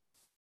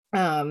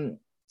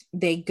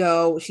 They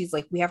go. She's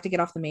like, we have to get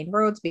off the main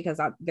roads because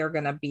they're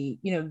gonna be,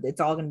 it's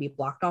all gonna be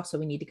blocked off. So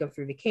we need to go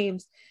through the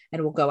caves,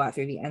 and we'll go out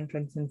through the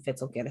entrance, and Fitz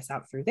will get us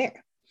out through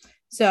there.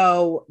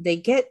 So they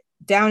get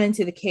down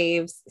into the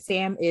caves.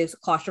 Sam is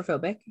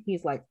claustrophobic.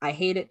 He's like, I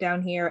hate it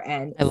down here,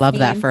 and I love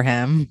that for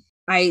him.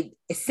 I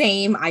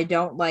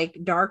don't like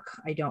dark.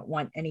 I don't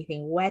want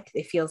anything wet.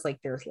 It feels like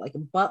there's like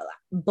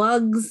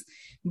bugs.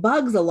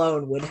 Bugs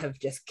alone would have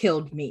just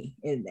killed me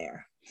in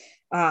there.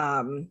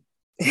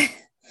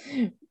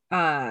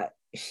 They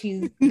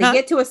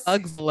get to a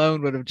bugs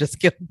alone would have just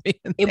killed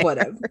me. It would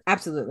have,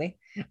 absolutely.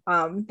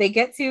 They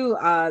get to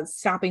a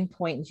stopping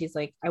point, and she's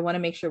like, I want to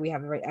make sure we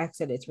have the right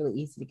exit. It's really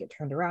easy to get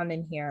turned around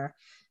in here.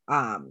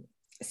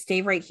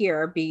 Stay right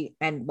here,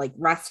 and like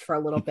rest for a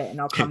little bit,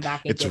 and I'll come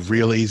back. It's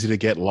real easy to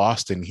get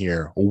lost in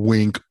here.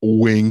 Wink,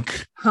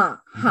 wink.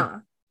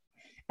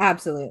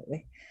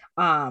 Absolutely.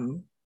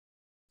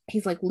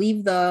 He's like,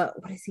 leave the,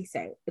 what does he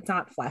say? It's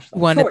not flashlight.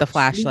 One torch. At the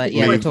flashlight.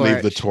 Leave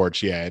the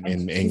torch. Yeah.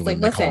 In England, like,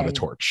 they call it a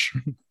torch.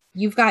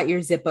 You've got your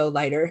Zippo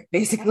lighter,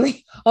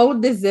 basically.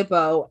 Hold the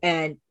Zippo,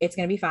 and it's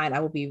going to be fine. I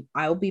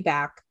will be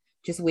back.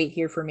 Just wait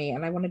here for me.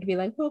 And I wanted to be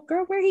like, well,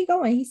 girl, where he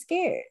going? He's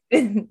scared.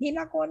 He's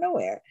not going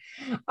nowhere.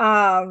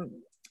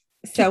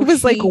 So it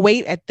was like,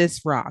 wait at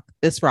this rock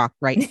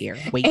right here.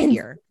 Wait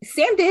here.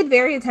 Sam did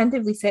very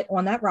attentively sit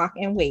on that rock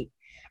and wait.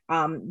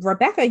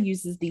 Rebecca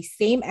uses the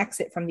same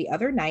exit from the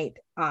other night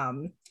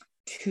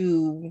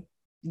to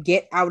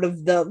get out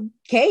of the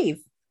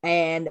cave,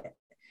 and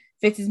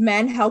Fitz's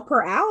men help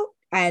her out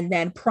and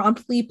then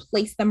promptly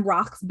place them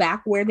rocks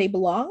back where they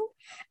belong.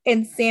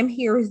 And Sam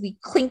hears the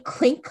clink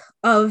clink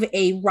of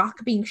a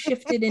rock being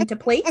shifted into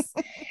place,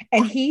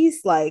 and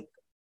he's like,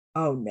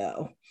 oh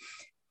no.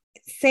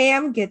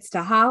 Sam gets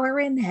to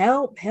hollering,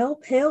 help,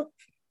 help, help,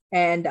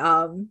 and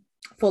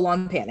full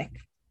on panic.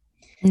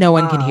 No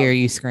one can hear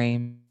you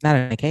scream. Not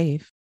in a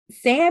cave.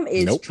 Sam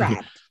is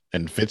trapped.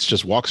 And Fitz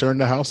just walks her in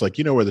the house like,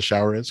 you know where the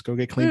shower is. Go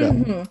get cleaned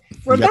up.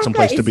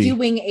 Rebecca is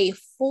doing a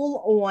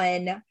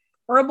full-on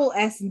Herbal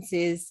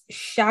Essences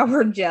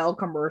shower gel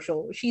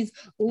commercial. She's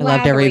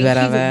loved every bit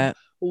of it.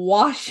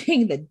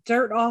 Washing the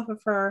dirt off of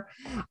her,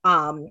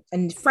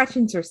 and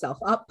freshens herself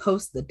up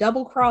post the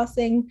double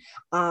crossing.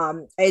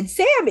 And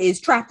Sam is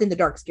trapped in the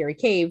dark, scary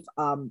cave,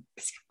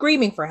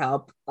 screaming for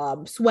help,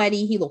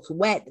 sweaty. He looks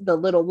wet. The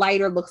little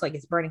lighter looks like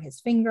it's burning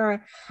his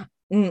finger.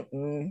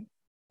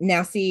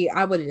 Now, see,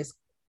 I would have just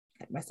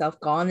let myself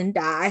gone and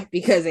die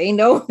because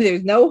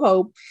there's no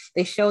hope.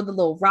 They showed the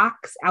little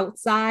rocks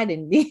outside,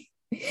 and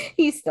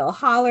he's still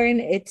hollering.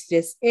 It's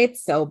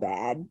so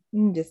bad.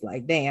 I'm just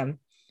like, damn.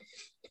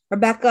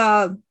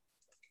 Rebecca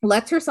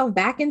lets herself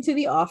back into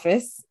the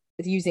office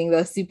using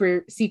the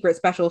super secret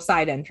special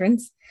side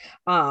entrance.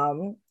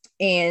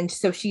 And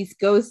so she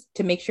goes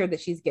to make sure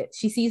that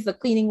she sees the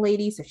cleaning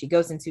lady. So she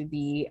goes into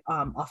the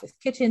office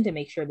kitchen to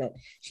make sure that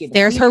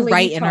there's her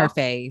right in her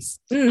face.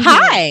 Mm-hmm.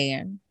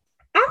 Hi.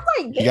 I'm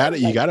like,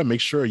 you gotta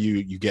make sure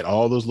you get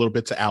all those little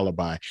bits of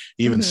alibi.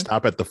 Even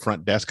stop at the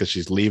front desk because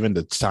she's leaving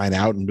to sign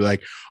out and be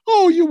like,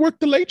 oh, you work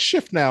the late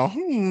shift now.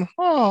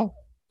 Oh.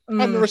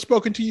 I've never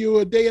spoken to you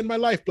a day in my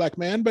life, black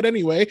man. But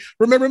anyway,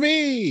 remember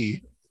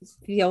me.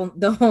 The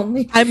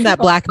only I'm that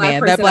black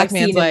man. That black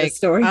man's like,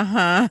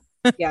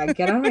 yeah,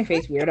 get on my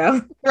face,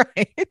 weirdo.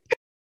 Right.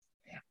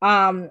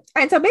 And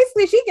so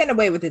basically she's getting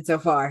away with it so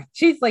far.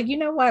 She's like, you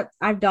know what?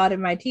 I've dotted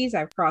my T's,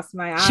 I've crossed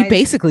my I's. She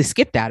basically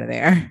skipped out of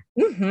there.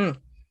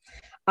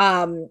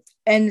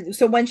 And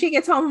so when she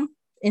gets home,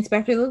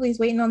 Inspector Lily's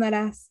waiting on that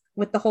ass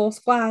with the whole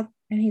squad.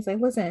 And he's like,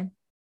 listen,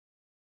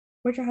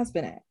 where's your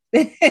husband at?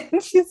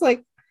 And she's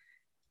like,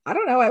 I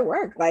don't know, at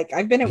work. Like,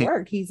 I've been at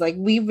work. He's like,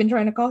 we've been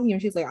trying to call you.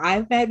 And she's like,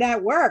 I've been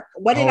at work.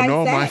 What did I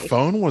say? My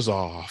phone was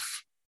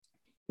off.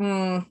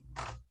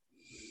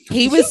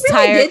 He was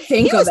tired.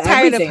 He was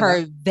tired of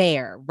her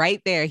there, right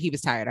there. He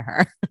was tired of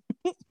her.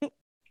 And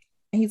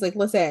he's like,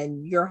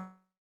 listen, your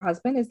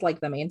husband is like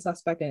the main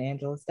suspect in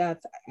Angela's death.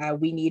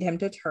 We need him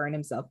to turn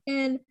himself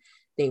in.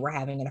 They were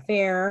having an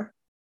affair.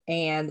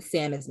 And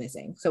Sam is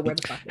missing. So where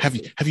the fuck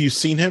is have you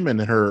seen him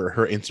and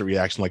her instant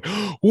reaction like,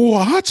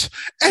 what?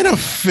 An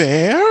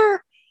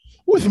affair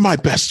with my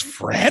best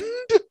friend?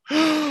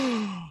 She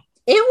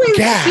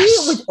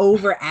was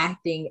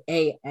overacting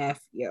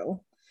AFU.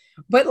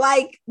 But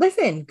like,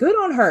 listen, good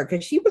on her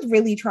because she was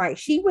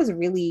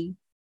really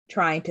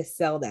trying to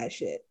sell that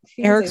shit.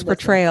 Eric's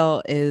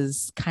portrayal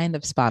is kind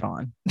of spot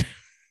on.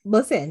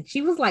 Listen,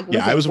 she was like,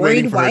 I was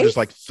waiting for her to just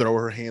like throw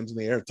her hands in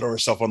the air, throw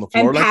herself on the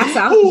floor, and like, pass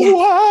out.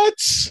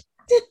 What?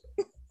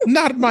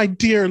 Not my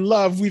dear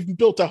love. We've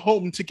built a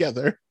home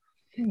together.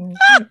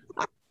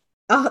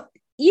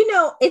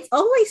 It's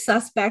always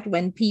suspect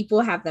when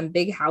people have them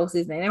big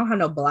houses and they don't have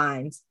no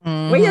blinds.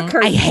 Where your I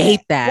curtains hate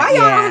at? that. Why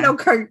y'all don't have no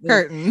curtains?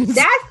 Curtains.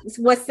 That's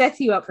what sets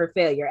you up for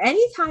failure.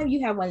 Anytime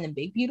you have one of them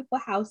big, beautiful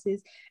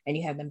houses and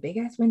you have them big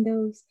ass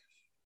windows,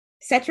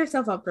 set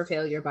yourself up for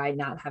failure by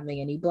not having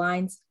any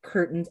blinds,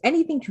 curtains,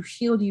 anything to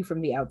shield you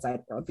from the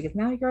outside world, because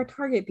now you're a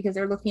target because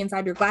they're looking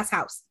inside your glass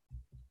house.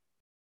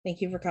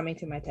 Thank you for coming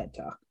to my TED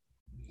Talk.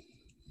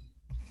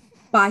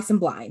 Buy some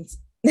blinds.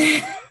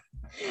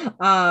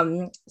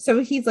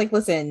 So he's like,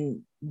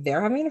 listen,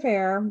 they're having an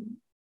affair.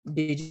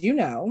 Did you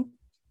know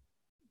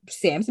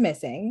Sam's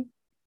missing?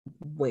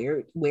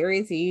 Where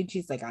is he?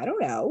 She's like, I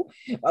don't know.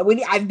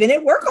 I've been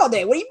at work all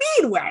day. What do you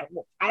mean?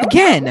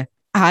 Again,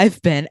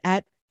 I've been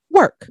at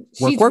work.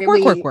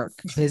 Work.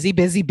 Busy.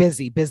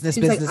 Business.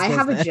 She's like, I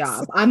have a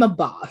job. I'm a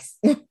boss.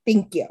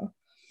 Thank you.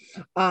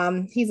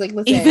 He's like,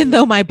 listen, even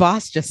though my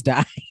boss just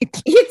died,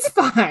 it's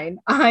fine.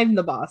 I'm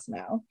the boss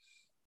now.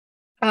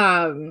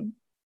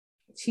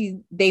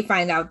 They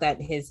find out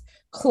that his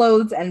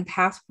clothes and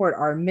passport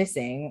are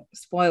missing.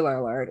 Spoiler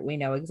alert, we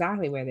know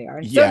exactly where they are.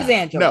 And so does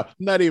Angela. No,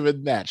 not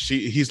even that.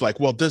 He's like,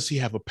 well, does he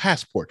have a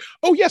passport?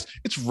 Oh, yes,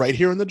 it's right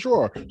here in the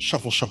drawer.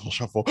 Shuffle.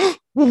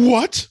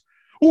 What?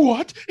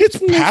 Its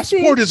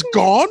passport is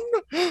gone?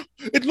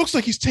 It looks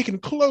like he's taken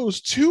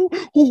clothes too.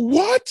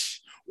 What?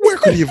 Where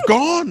could he have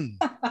gone?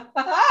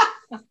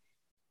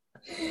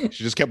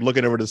 She just kept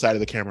looking over to the side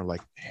of the camera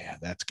like, yeah,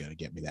 that's going to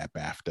get me that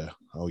BAFTA.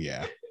 Oh,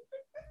 yeah.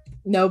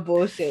 No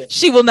bullshit.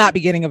 She will not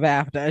be getting a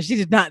BAFTA. She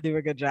did not do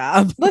a good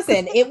job.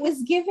 Listen,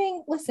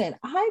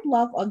 I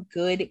love a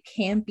good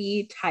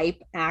campy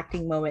type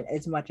acting moment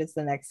as much as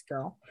the next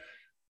girl.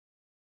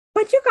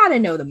 But you got to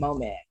know the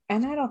moment.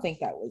 And I don't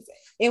think that was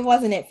it. It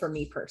wasn't it for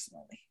me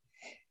personally.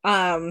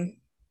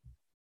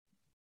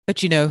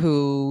 But you know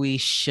who we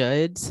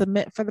should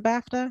submit for the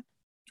BAFTA?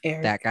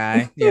 Eric. That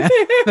guy. Yeah.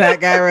 That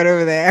guy right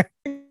over there.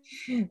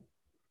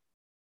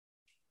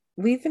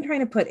 We've been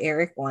trying to put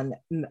Eric on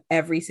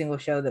every single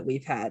show that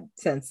we've had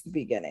since the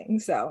beginning.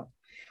 So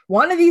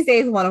one of these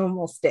days, one of them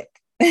will stick.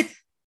 The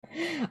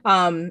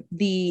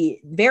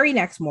very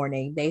next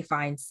morning, they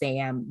find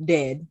Sam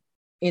dead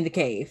in the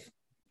cave.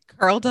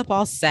 Curled up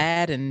all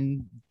sad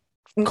and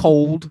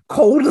cold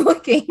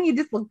looking. He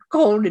just looked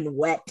cold and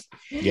wet.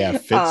 Yeah,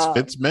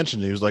 Fitz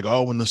mentioned it. He was like,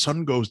 oh, when the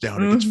sun goes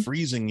down, it gets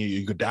freezing.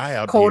 You could die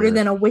out colder here.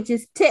 Than a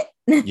witch's tit.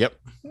 Yep.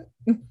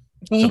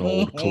 It's an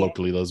old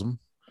colloquialism.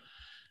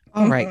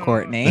 All right,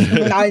 Courtney.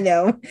 I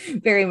know.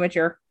 Very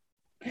mature.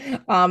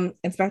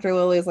 Inspector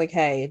Lily is like,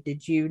 hey,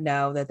 did you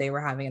know that they were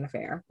having an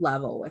affair?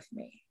 Level with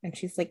me. And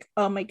she's like,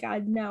 oh my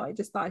god, no, I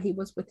just thought he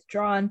was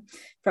withdrawn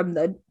from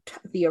the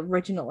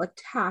original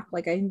attack.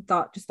 Like I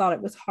just thought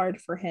it was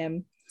hard for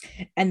him.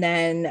 And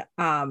then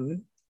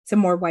some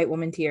more white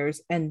woman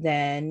tears, and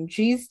then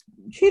she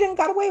didn't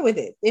got away with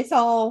it. It's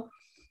all,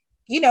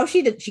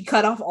 she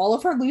cut off all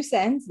of her loose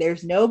ends.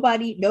 There's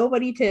nobody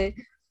to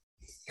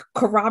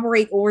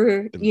corroborate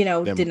or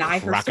deny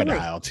her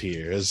crocodile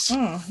tears,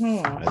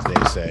 mm-hmm. as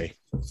they say.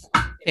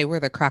 They were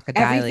the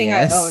crocodile. Everything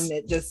I owned,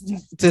 it just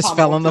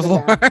fell on the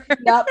floor.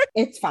 Nope,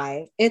 it's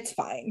fine. It's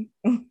totally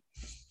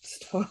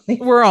fine.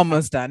 We're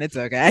almost done. It's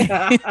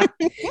okay.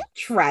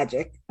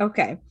 Tragic.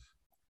 Okay.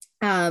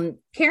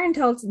 Karen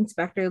tells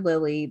Inspector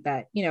Lily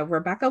that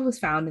Rebecca was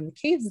found in the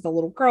caves as a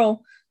little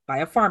girl by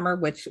a farmer,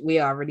 which we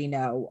already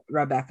know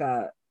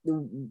Rebecca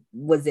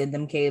was in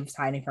them caves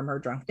hiding from her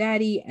drunk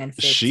daddy, and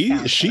she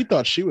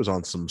thought she was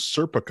on some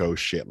Serpico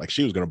shit, like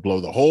she was gonna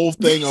blow the whole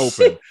thing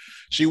open.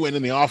 She went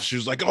in the office, she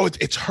was like, oh,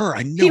 it's her,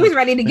 I know. She was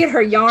ready to get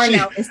her yarn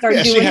out and start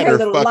doing she had her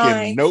little fucking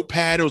line.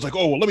 Notepad. It was like,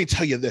 oh well, let me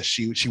tell you this,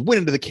 she went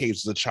into the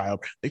caves as a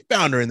child, they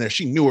found her in there,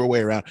 she knew her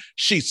way around,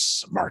 she's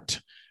smart.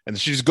 And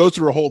she just goes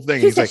through her whole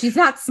thing. He's like, she's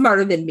not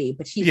smarter than me,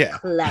 but she's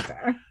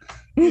clever.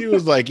 He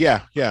was like,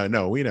 yeah,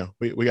 no, we know.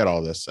 We got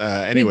all this.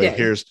 Anyway,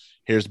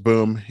 here's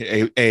boom.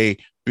 A,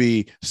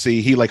 B,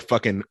 C. He like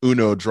fucking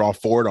Uno draw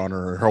forward on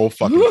her whole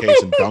fucking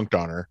case and dunked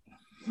on her.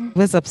 It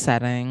was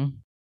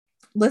upsetting.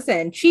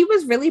 Listen, she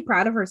was really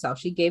proud of herself.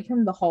 She gave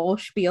him the whole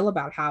spiel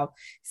about how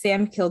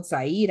Sam killed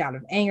Saeed out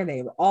of anger.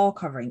 They were all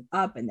covering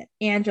up, and that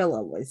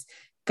Angela was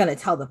gonna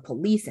tell the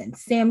police and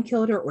Sam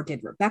killed her, or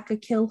did Rebecca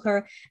kill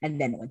her? And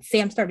then when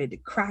Sam started to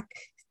crack,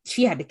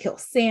 she had to kill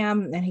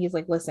Sam. And he's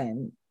like,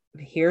 listen,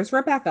 here's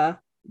Rebecca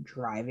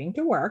driving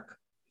to work,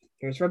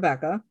 here's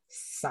Rebecca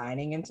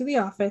signing into the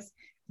office,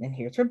 and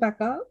here's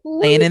Rebecca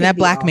laying in that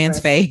black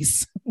man's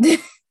face.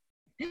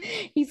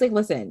 He's like,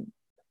 listen,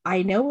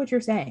 I know what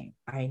you're saying,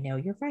 I know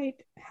you're right,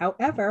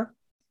 however,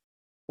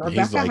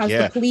 Rebecca has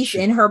the police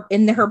in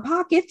her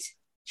pocket.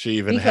 She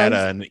even had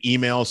an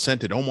email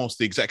sent at almost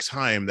the exact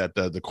time that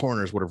the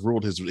coroners would have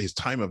ruled his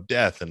time of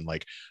death. And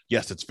like,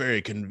 yes, it's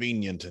very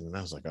convenient. And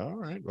I was like, all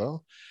right,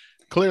 well,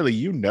 clearly,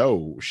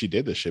 she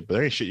did this shit, but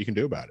there ain't shit you can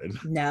do about it.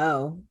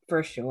 No,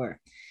 for sure.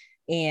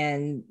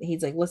 And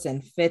he's like,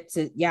 listen, Fitz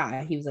is,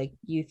 yeah, he was like,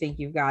 you think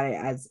you've got it,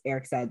 as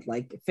Eric said,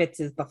 like Fitz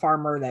is the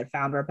farmer that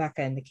found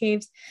Rebecca in the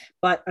caves.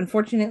 But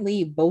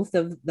unfortunately, both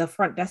of the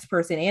front desk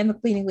person and the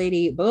cleaning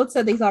lady both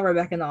said they saw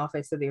Rebecca in the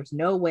office, so there's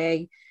no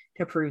way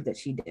to prove that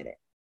she did it.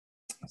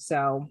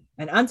 So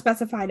an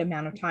unspecified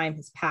amount of time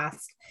has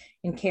passed,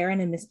 and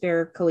Karen and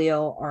Mr.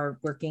 Khalil are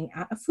working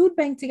at a food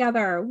bank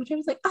together, which I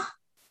was like,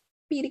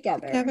 be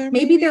together.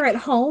 Maybe they're at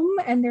home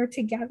and they're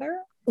together.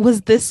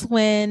 Was this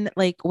when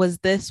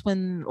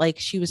like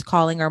she was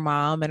calling her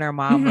mom and her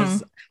mom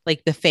was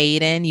like the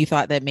fade in? You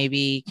thought that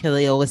maybe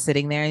Khalil was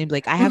sitting there and you'd be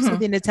like, I have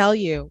something to tell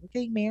you. We're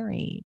getting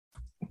married.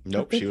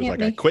 Nope. She was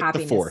like, I quit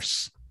the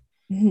force.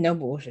 No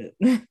bullshit.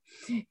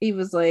 He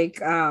was like,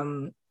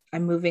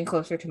 I'm moving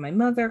closer to my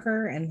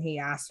mother, and he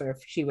asked her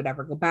if she would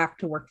ever go back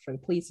to work for the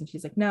police, and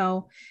she's like,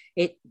 no,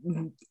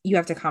 you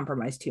have to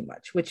compromise too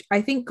much, which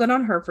I think good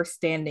on her for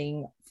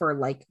standing for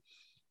like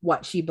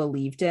what she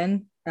believed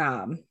in.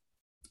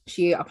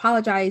 She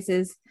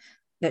apologizes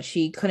that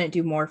she couldn't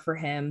do more for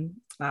him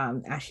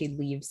as she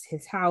leaves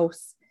his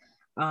house.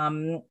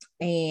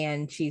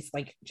 And she's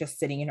like just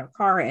sitting in her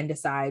car and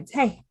decides,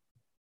 hey,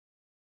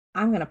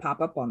 I'm going to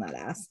pop up on that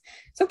ass.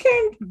 So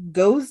Karen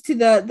goes to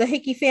the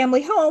Hickey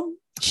family home.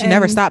 She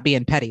never stopped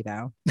being petty,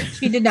 though.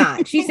 She did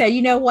not. She said,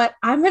 you know what?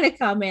 I'm going to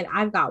come in.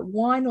 I've got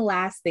one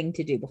last thing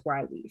to do before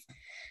I leave.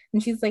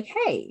 And she's like,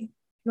 hey,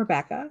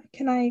 Rebecca,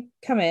 can I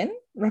come in?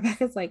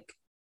 Rebecca's like,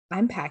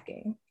 I'm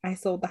packing. I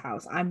sold the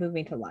house. I'm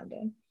moving to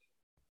London.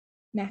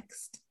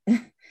 Next.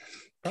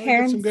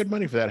 Karen some good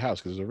money for that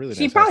house because it was a really nice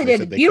she probably house.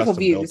 Did beautiful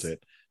views.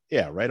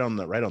 Yeah, right on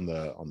the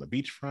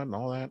beachfront and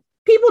all that.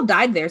 People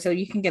died there, so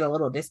you can get a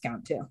little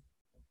discount too.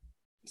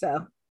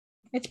 So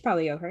it's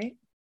probably okay.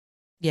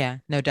 Yeah,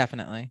 no,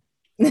 definitely.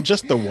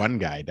 Just the one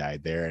guy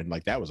died there, and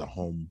like that was a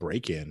home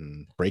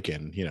break-in,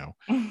 you know.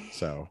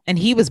 So and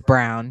he was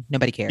brown.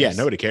 Nobody cares. Yeah,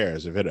 nobody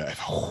cares. If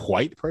a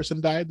white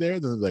person died there,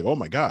 then they're like, oh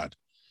my god.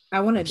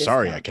 I'm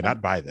sorry, I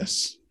cannot buy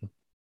this.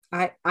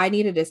 I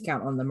need a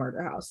discount on the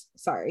murder house.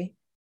 Sorry.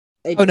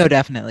 Oh no,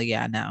 definitely.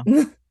 Yeah, no.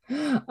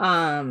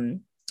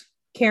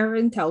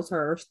 Karen tells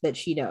her that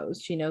she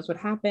knows what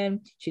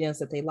happened. She knows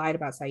that they lied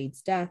about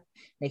Saeed's death.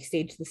 They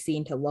staged the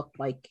scene to look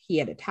like he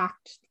had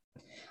attacked.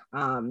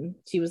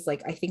 She was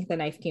like, I think the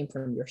knife came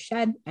from your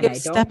shed,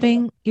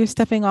 and you're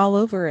stepping all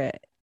over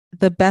it.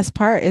 The best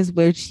part is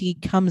where she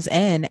comes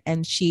in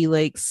and she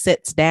like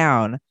sits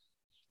down,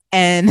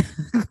 and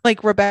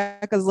like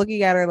Rebecca's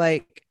looking at her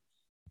like,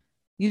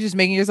 you just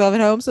making yourself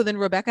at home. So then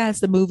Rebecca has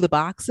to move the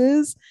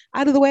boxes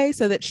out of the way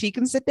so that she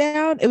can sit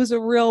down. It was a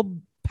real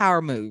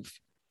power move.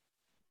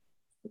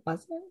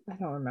 Was it? I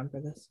don't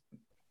remember this.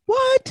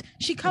 What?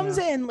 She comes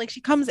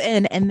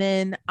in and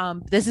then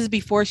this is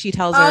before she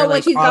tells her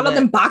like she's got all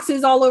them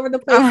boxes all over the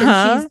place,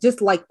 and she's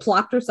just like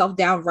plopped herself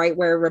down right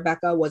where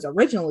Rebecca was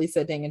originally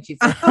sitting, and she's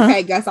like, okay,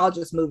 I guess I'll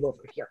just move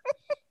over here.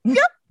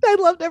 Yep. I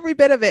loved every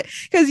bit of it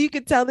because you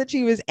could tell that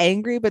she was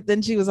angry, but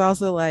then she was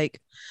also like,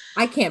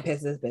 I can't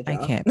piss this bitch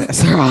off. I can't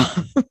piss her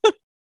off.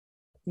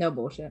 No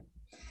bullshit.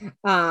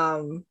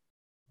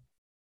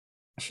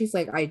 She's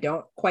like, I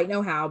don't quite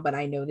know how, but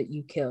I know that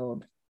you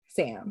killed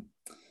Sam.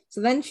 So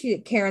then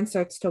Karen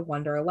starts to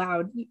wonder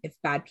aloud if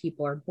bad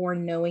people are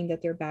born knowing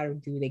that they're bad, or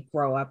do they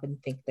grow up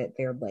and think that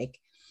they're like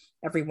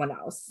everyone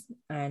else?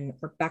 And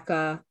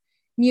Rebecca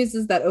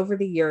muses that over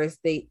the years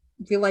they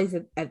realize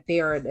that they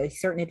are at a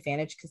certain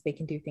advantage because they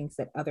can do things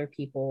that other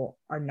people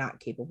are not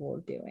capable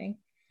of doing.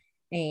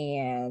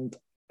 And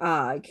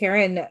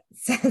Karen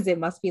says it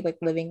must be like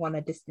living on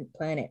a distant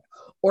planet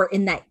or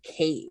in that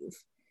cave.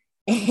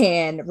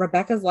 And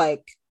Rebecca's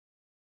like,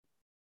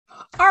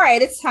 all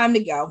right, it's time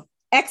to go.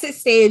 Exit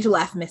stage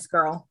left, Miss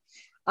Girl.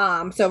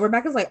 So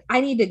Rebecca's like,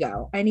 I need to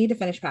go. I need to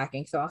finish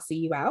packing, so I'll see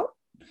you out.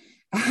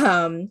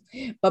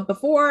 But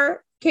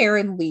before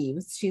Karen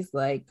leaves, she's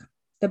like,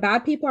 the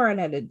bad people are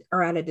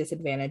at a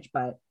disadvantage,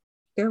 but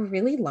they're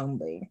really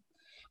lonely.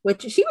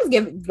 Which she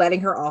was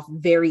letting her off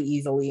very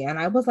easily, and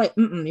I was like,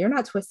 you're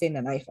not twisting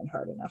the knife in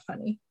hard enough,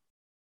 honey.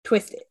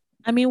 Twist it.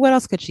 I mean, what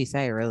else could she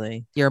say,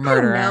 really? You're a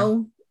murderer.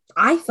 No.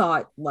 I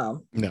thought,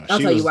 well, no, I'll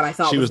tell you what I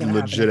thought. She was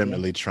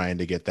legitimately trying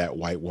to get that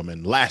white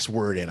woman last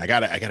word in. I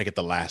gotta get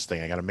the last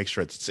thing. I gotta make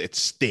sure it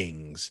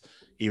stings,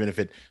 even if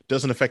it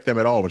doesn't affect them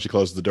at all. When she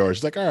closes the door,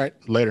 she's like, all right,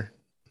 later.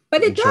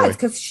 But it does,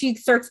 because she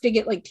starts to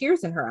get like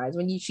tears in her eyes.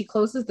 When she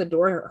closes the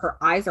door, her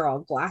eyes are all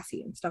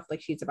glassy and stuff,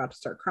 like she's about to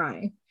start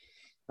crying.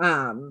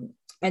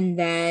 And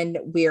then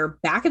we're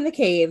back in the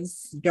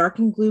caves, dark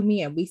and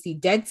gloomy, and we see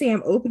Dead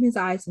Sam open his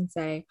eyes and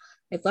say,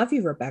 I love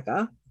you,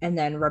 Rebecca. And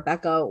then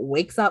Rebecca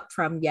wakes up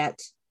from yet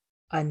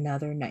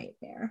another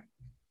nightmare.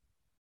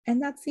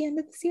 And that's the end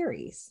of the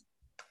series.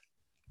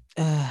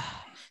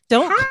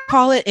 Don't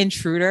call it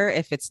Intruder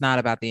if it's not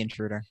about the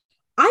intruder.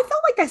 I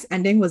felt like this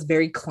ending was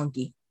very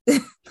clunky.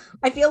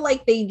 I feel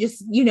like they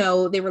just,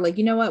 they were like,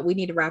 you know what? We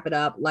need to wrap it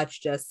up. Let's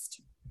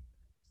just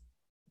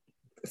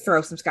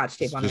throw some scotch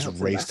tape on it.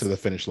 Just race to the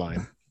finish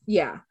line.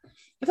 Yeah.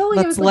 I felt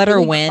like let's let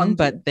her win,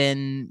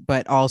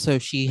 but also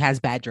she has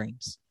bad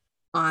dreams.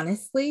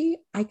 Honestly,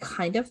 I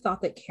kind of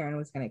thought that Karen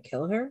was going to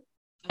kill her.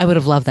 I would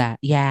have loved that.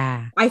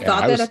 Yeah. I Yeah,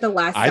 thought I that was- at the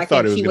last I second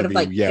thought it was she would going to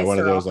have be, like kissed one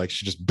of her those, off. like,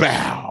 she just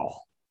bow.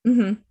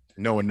 Mhm.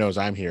 No one knows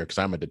I'm here because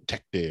I'm a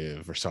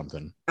detective or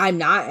something. I'm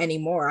not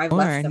anymore. I've Or,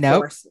 left the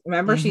nope. force.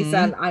 Remember, she Mhm.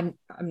 said, I'm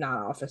not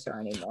an officer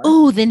anymore.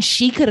 Oh, then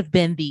she could have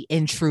been the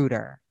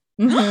intruder.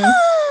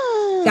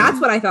 Mhm.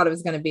 That's what I thought it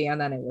was going to be, and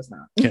then it was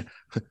not. Yeah.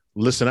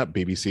 Listen up,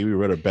 BBC. We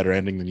wrote a better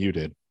ending than you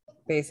did.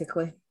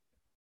 Basically,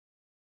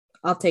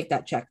 I'll take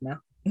that check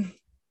now.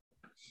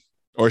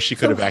 Or she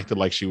could So- have acted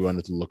like she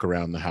wanted to look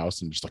around the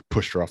house and just like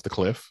pushed her off the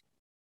cliff.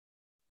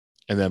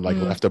 And then like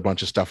left a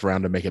bunch of stuff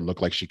around to make it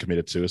look like she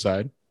committed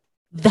suicide.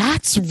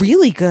 That's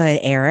really good,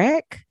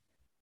 Eric.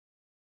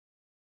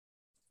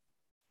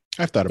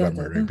 I've thought about Dun,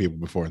 dun, murdering dun. people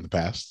before in the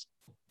past.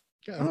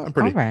 Yeah, Oh, I'm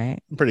pretty, all right.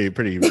 pretty,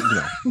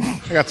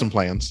 I got some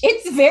plans.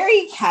 It's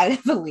very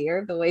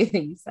cavalier the way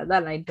that you said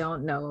that, and I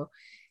don't know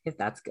if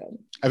that's good.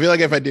 I feel like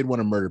if I did want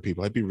to murder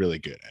people, I'd be really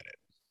good at it.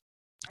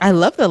 I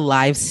love the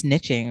live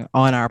snitching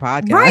on our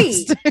podcast.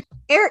 Right.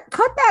 Eric,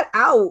 cut that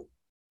out.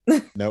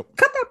 Nope.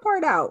 Cut that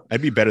part out.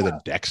 I'd be better than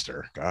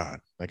Dexter. God,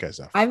 that guy's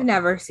a I've fucking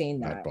never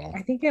seen that. nutball.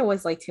 I think it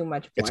was like too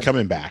much blood. It's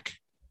coming back.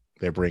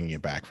 They're bringing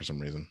it back for some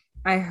reason.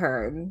 I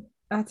heard.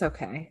 That's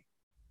okay.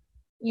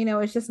 You know,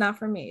 it's just not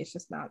for me. It's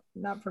just not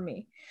for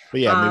me.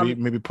 But yeah,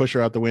 Um, maybe push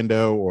her out the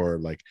window or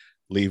like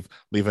leave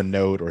a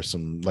note or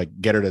some like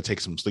get her to take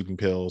some sleeping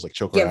pills, like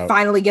choke her out.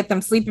 Finally get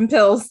them sleeping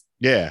pills.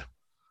 Yeah.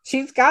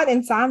 She's got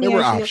insomnia. There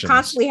were She's options.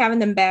 constantly having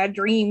them bad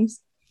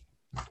dreams.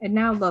 And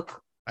now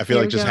look, I feel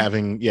Here like we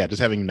go. just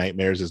having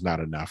nightmares is not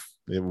enough.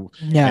 It No.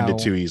 ended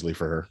too easily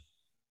for her.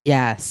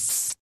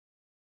 Yes.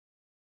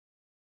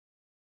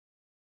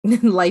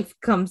 life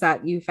comes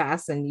at you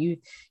fast, and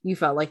you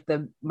felt like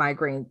the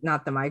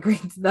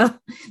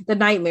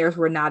nightmares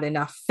were not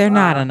enough. They're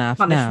not enough.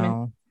 punishment.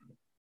 No.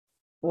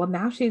 Well,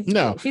 now she's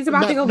No,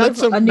 about to go live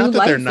so- a new not that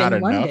life they're not in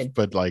enough, London.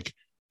 but like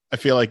I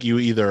feel like you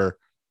either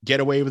get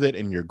away with it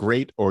and you're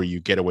great, or you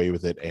get away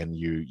with it and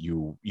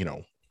you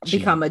know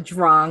Become a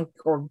drunk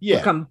or Yeah.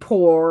 become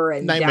poor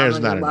and Nightmare's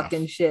down on your not luck enough.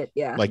 and shit.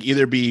 Yeah. like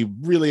either be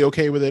really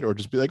okay with it or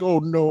just be like, oh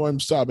no, I'm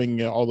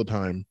sobbing all the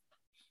time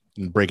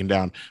and breaking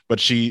down. But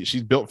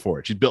she's built for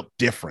it. She's built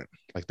different,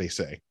 like they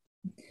say.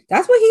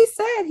 That's what he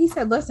said. He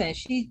said, listen,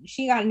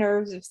 she got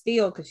nerves of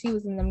steel because she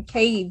was in them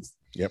caves.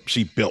 Yep,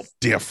 she built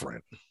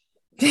different.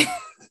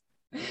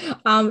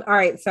 All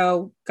right.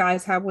 So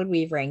guys, how would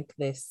we rank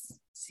this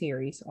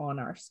series on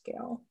our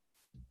scale?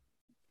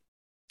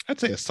 I'd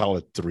say a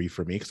solid 3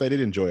 for me because I did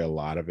enjoy a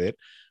lot of it.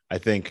 I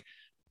think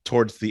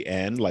towards the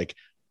end, like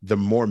the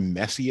more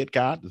messy it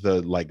got,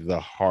 the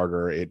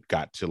harder it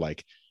got to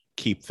like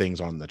keep things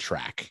on the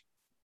track.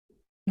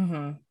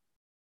 Mm-hmm.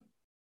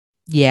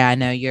 Yeah, I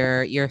know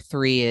your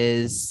 3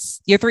 is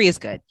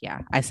good.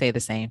 Yeah, I say the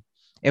same.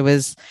 It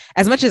was,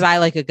 as much as I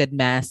like a good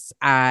mess,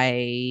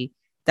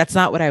 that's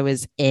not what I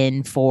was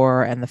in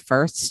for in the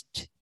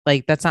first,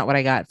 like that's not what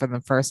I got from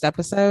the first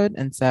episode.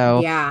 And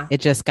so Yeah.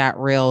 it just got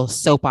real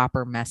soap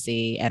opera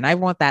messy. And I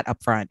want that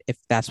up front if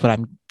that's what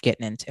I'm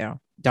getting into.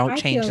 Don't I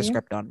change feel the you.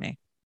 script on me.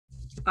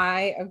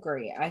 I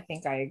agree. I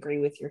think I agree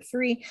with your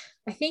 3.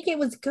 I think it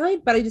was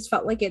good, but I just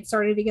felt like it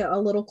started to get a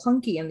little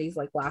clunky in these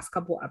like last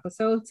couple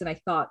episodes. And I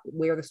thought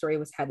where the story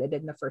was headed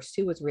in the first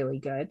 2 was really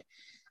good.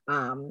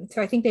 So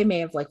I think they may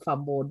have like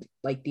fumbled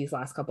like these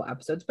last couple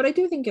episodes, but I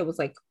do think it was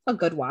like a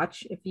good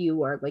watch. If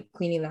you are like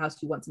cleaning the house,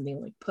 you want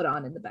something like put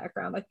on in the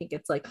background. I think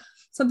it's like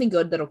something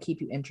good that'll keep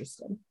you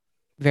interested.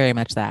 Very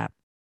much that.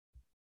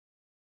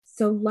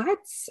 So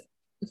let's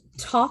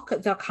talk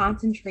the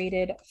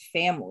concentrated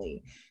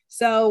family.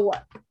 So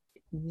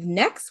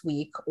next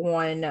week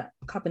on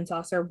Cup and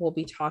Saucer, we'll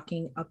be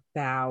talking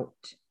about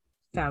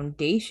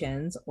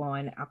Foundations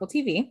on Apple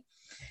TV.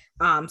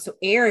 So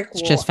Eric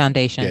It's will just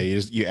foundation. Yeah,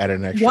 you add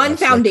an extra one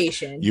S, like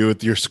foundation. you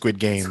with your Squid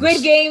Games.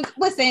 Squid Game.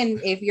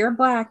 Listen, if you're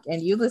Black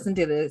and you listen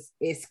to this,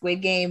 is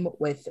Squid Game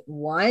with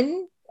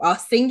one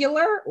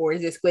singular or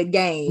is it Squid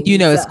Game? You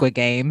know it's Squid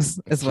Games.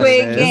 Is what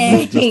Squid it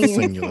is. Game. Just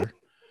singular.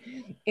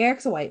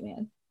 Eric's a white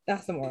man.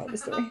 That's the moral of the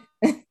story.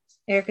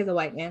 Eric is a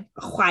white man.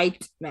 A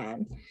white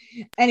man.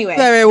 Anyway.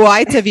 Very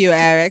white of you,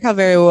 Eric. How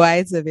very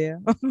white of you.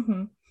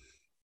 Mhm.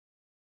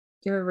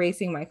 You're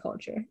erasing my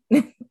culture.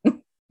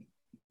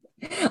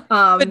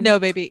 But no,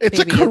 baby. It's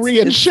baby, a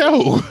Korean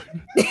show.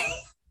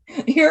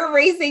 You're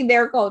erasing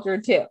their culture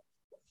too.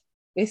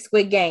 It's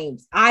Squid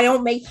Games. I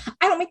don't make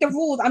the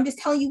rules. I'm just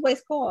telling you what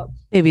it's called.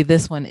 Baby,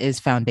 this one is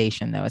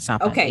foundation, though. It's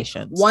not Okay.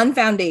 foundations. One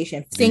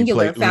foundation. Do you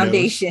Singular play Unos?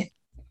 foundation.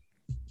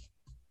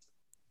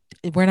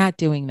 We're not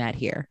doing that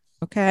here.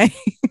 Okay.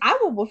 I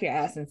will whoop your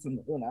ass in some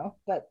Uno,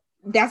 but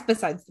that's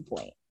besides the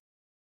point.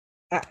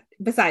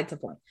 Besides the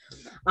point.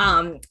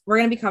 We're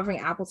gonna be covering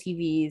Apple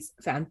TV's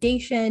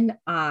Foundation.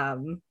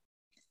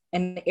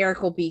 And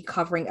Eric will be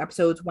covering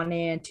episodes 1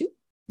 and 2.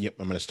 Yep,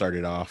 I'm gonna start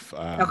it off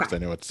Okay. because I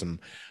know it's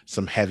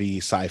some heavy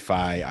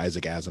sci-fi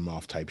Isaac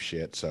Asimov type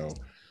shit. So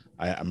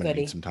I'm gonna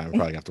Goody. need some time. I'm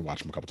probably gonna have to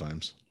watch them a couple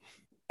times.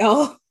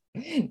 Oh,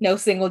 no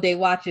single day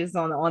watches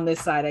on this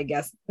side, I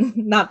guess.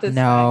 Not this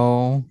side.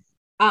 No.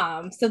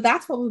 So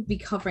that's what we'll be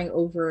covering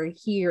over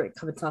here at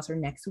Cup and Saucer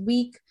next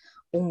week.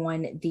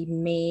 on the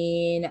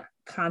main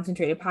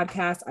Concentrated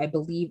podcast, I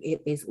believe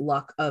it is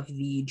Luck of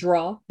the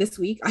Draw this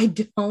week. I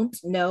don't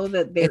know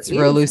that it's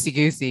real loosey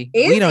goosey.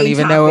 We don't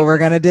even topic. know what we're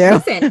gonna do.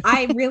 Listen,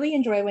 I really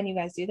enjoy when you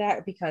guys do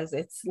that because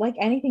it's like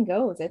anything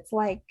goes. It's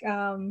like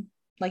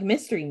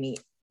mystery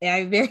meat.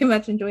 I very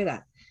much enjoy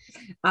that.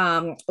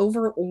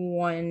 Over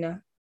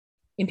on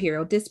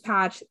Imperial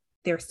Dispatch,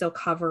 they're still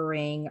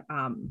covering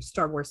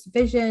Star Wars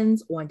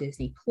Visions on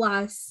Disney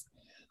Plus.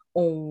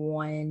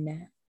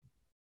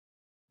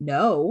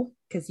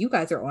 Because you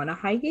guys are on a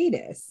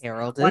hiatus.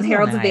 Heralds of the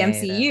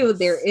MCU,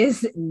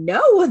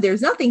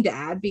 there's nothing to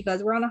add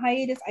because we're on a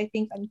hiatus, I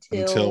think,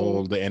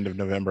 until the end of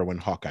November when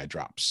Hawkeye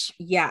drops.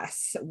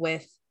 Yes,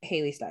 with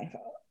Haley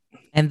Steinfeld.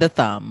 And the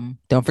thumb.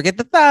 Don't forget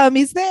the thumb.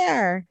 He's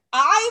there.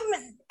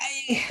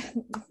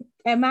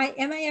 Am I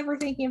ever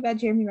thinking about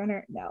Jeremy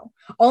Renner? No.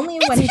 Only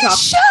when he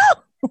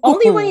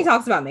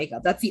talks about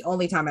makeup. That's the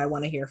only time I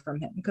want to hear from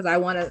him because I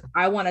want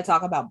to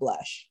talk about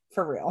Blush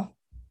for real.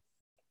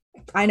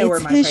 I know where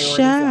my priorities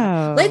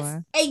are. Is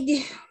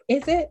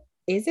it?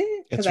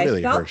 Because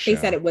really I felt they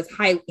said it was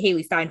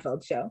Haley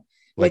Steinfeld's show,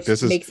 which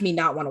makes me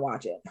not want to to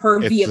watch it. Her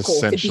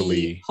vehicle to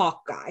be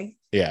Hawkeye.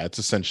 Yeah, it's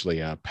essentially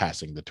a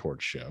passing the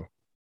torch show.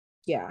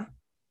 Yeah.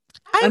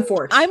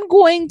 Unfortunately, I'm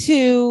going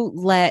to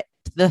let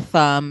the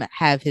thumb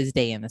have his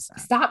day in the sun.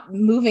 Stop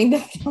moving the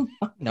thumb.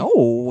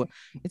 No,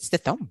 it's the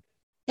thumb.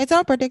 It's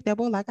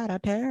unpredictable. I gotta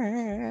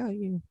tell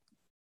you.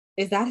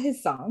 Is that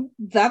his song?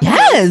 That's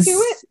yes. To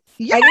it?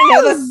 Yes.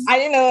 I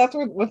didn't know that's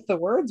what the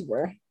words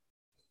were.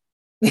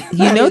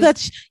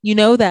 You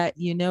know,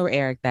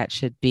 Eric, that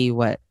should be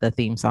what the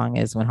theme song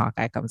is when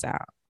Hawkeye comes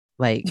out.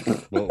 Like,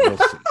 we'll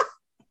see.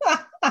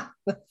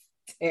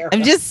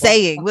 I'm just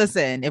saying,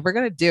 listen, if we're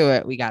gonna do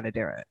it, we gotta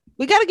do it.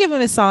 We gotta give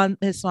him his swan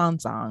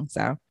song.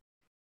 So,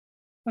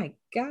 my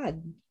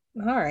God.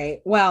 All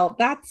right. Well,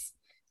 that's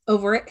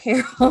over at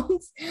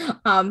Harold's.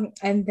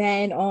 And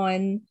then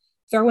on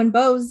Throwing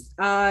Bows,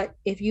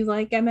 if you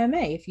like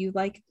MMA, if you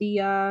like the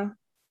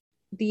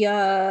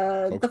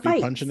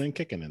fight, punching and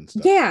kicking and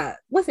stuff. Yeah,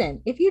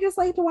 listen, if you just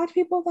like to watch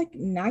people like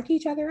knock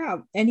each other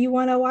out and you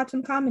want to watch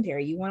some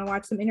commentary, you want to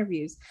watch some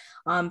interviews,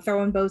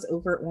 Throwing Bows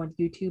over on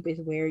YouTube is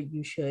where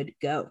you should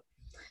go.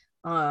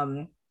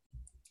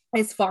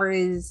 As far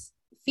as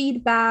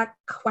feedback,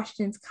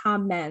 questions,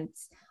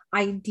 comments,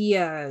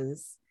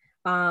 ideas,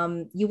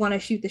 you want to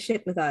shoot the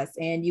shit with us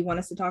and you want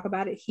us to talk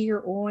about it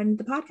here on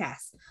the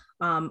podcast.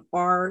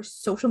 Our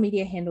social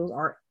media handles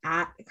are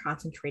at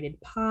Concentrated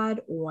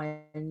Pod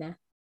on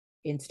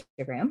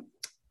Instagram.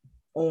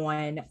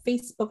 On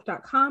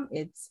Facebook.com,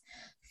 it's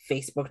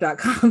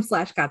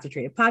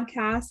facebook.com/Concentrated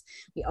Podcast.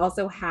 We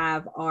also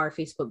have our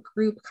Facebook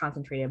group,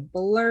 Concentrated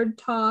Blurred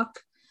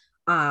Talk.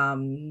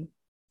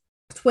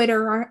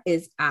 Twitter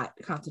is at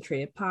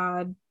Concentrated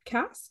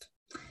Podcast.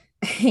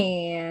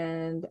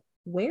 And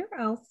where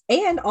else?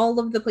 And all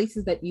of the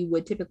places that you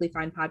would typically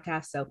find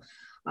podcasts. So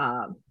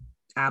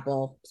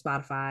Apple,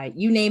 Spotify,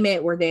 you name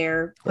it, we're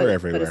there. Put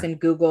us in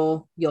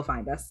Google, you'll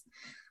find us.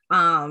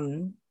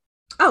 And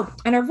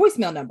our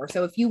voicemail number.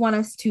 So if you want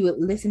us to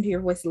listen to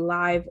your voice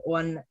live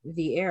on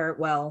the air,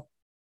 well,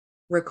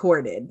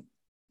 recorded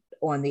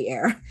on the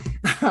air,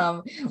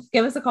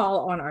 give us a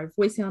call on our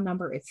voicemail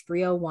number. It's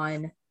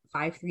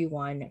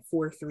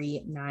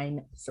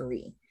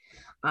 301-531-4393.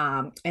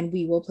 And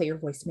we will play your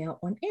voicemail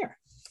on air.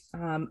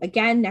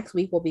 Again, next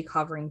week we'll be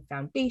covering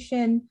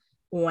Foundation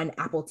on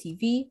Apple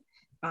TV.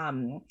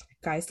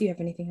 Guys, do you have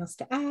anything else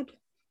to add?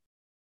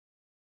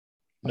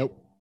 Nope.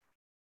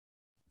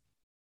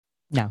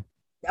 No.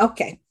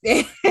 Okay.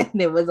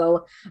 It was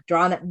a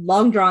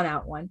long drawn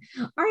out one.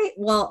 All right.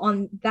 Well,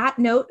 on that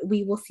note,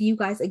 we will see you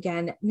guys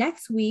again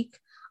next week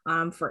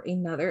for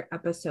another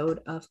episode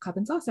of Cup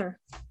and Saucer.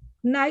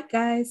 Night,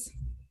 guys.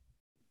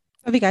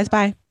 Love you guys.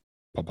 Bye.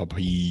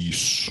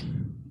 Peace.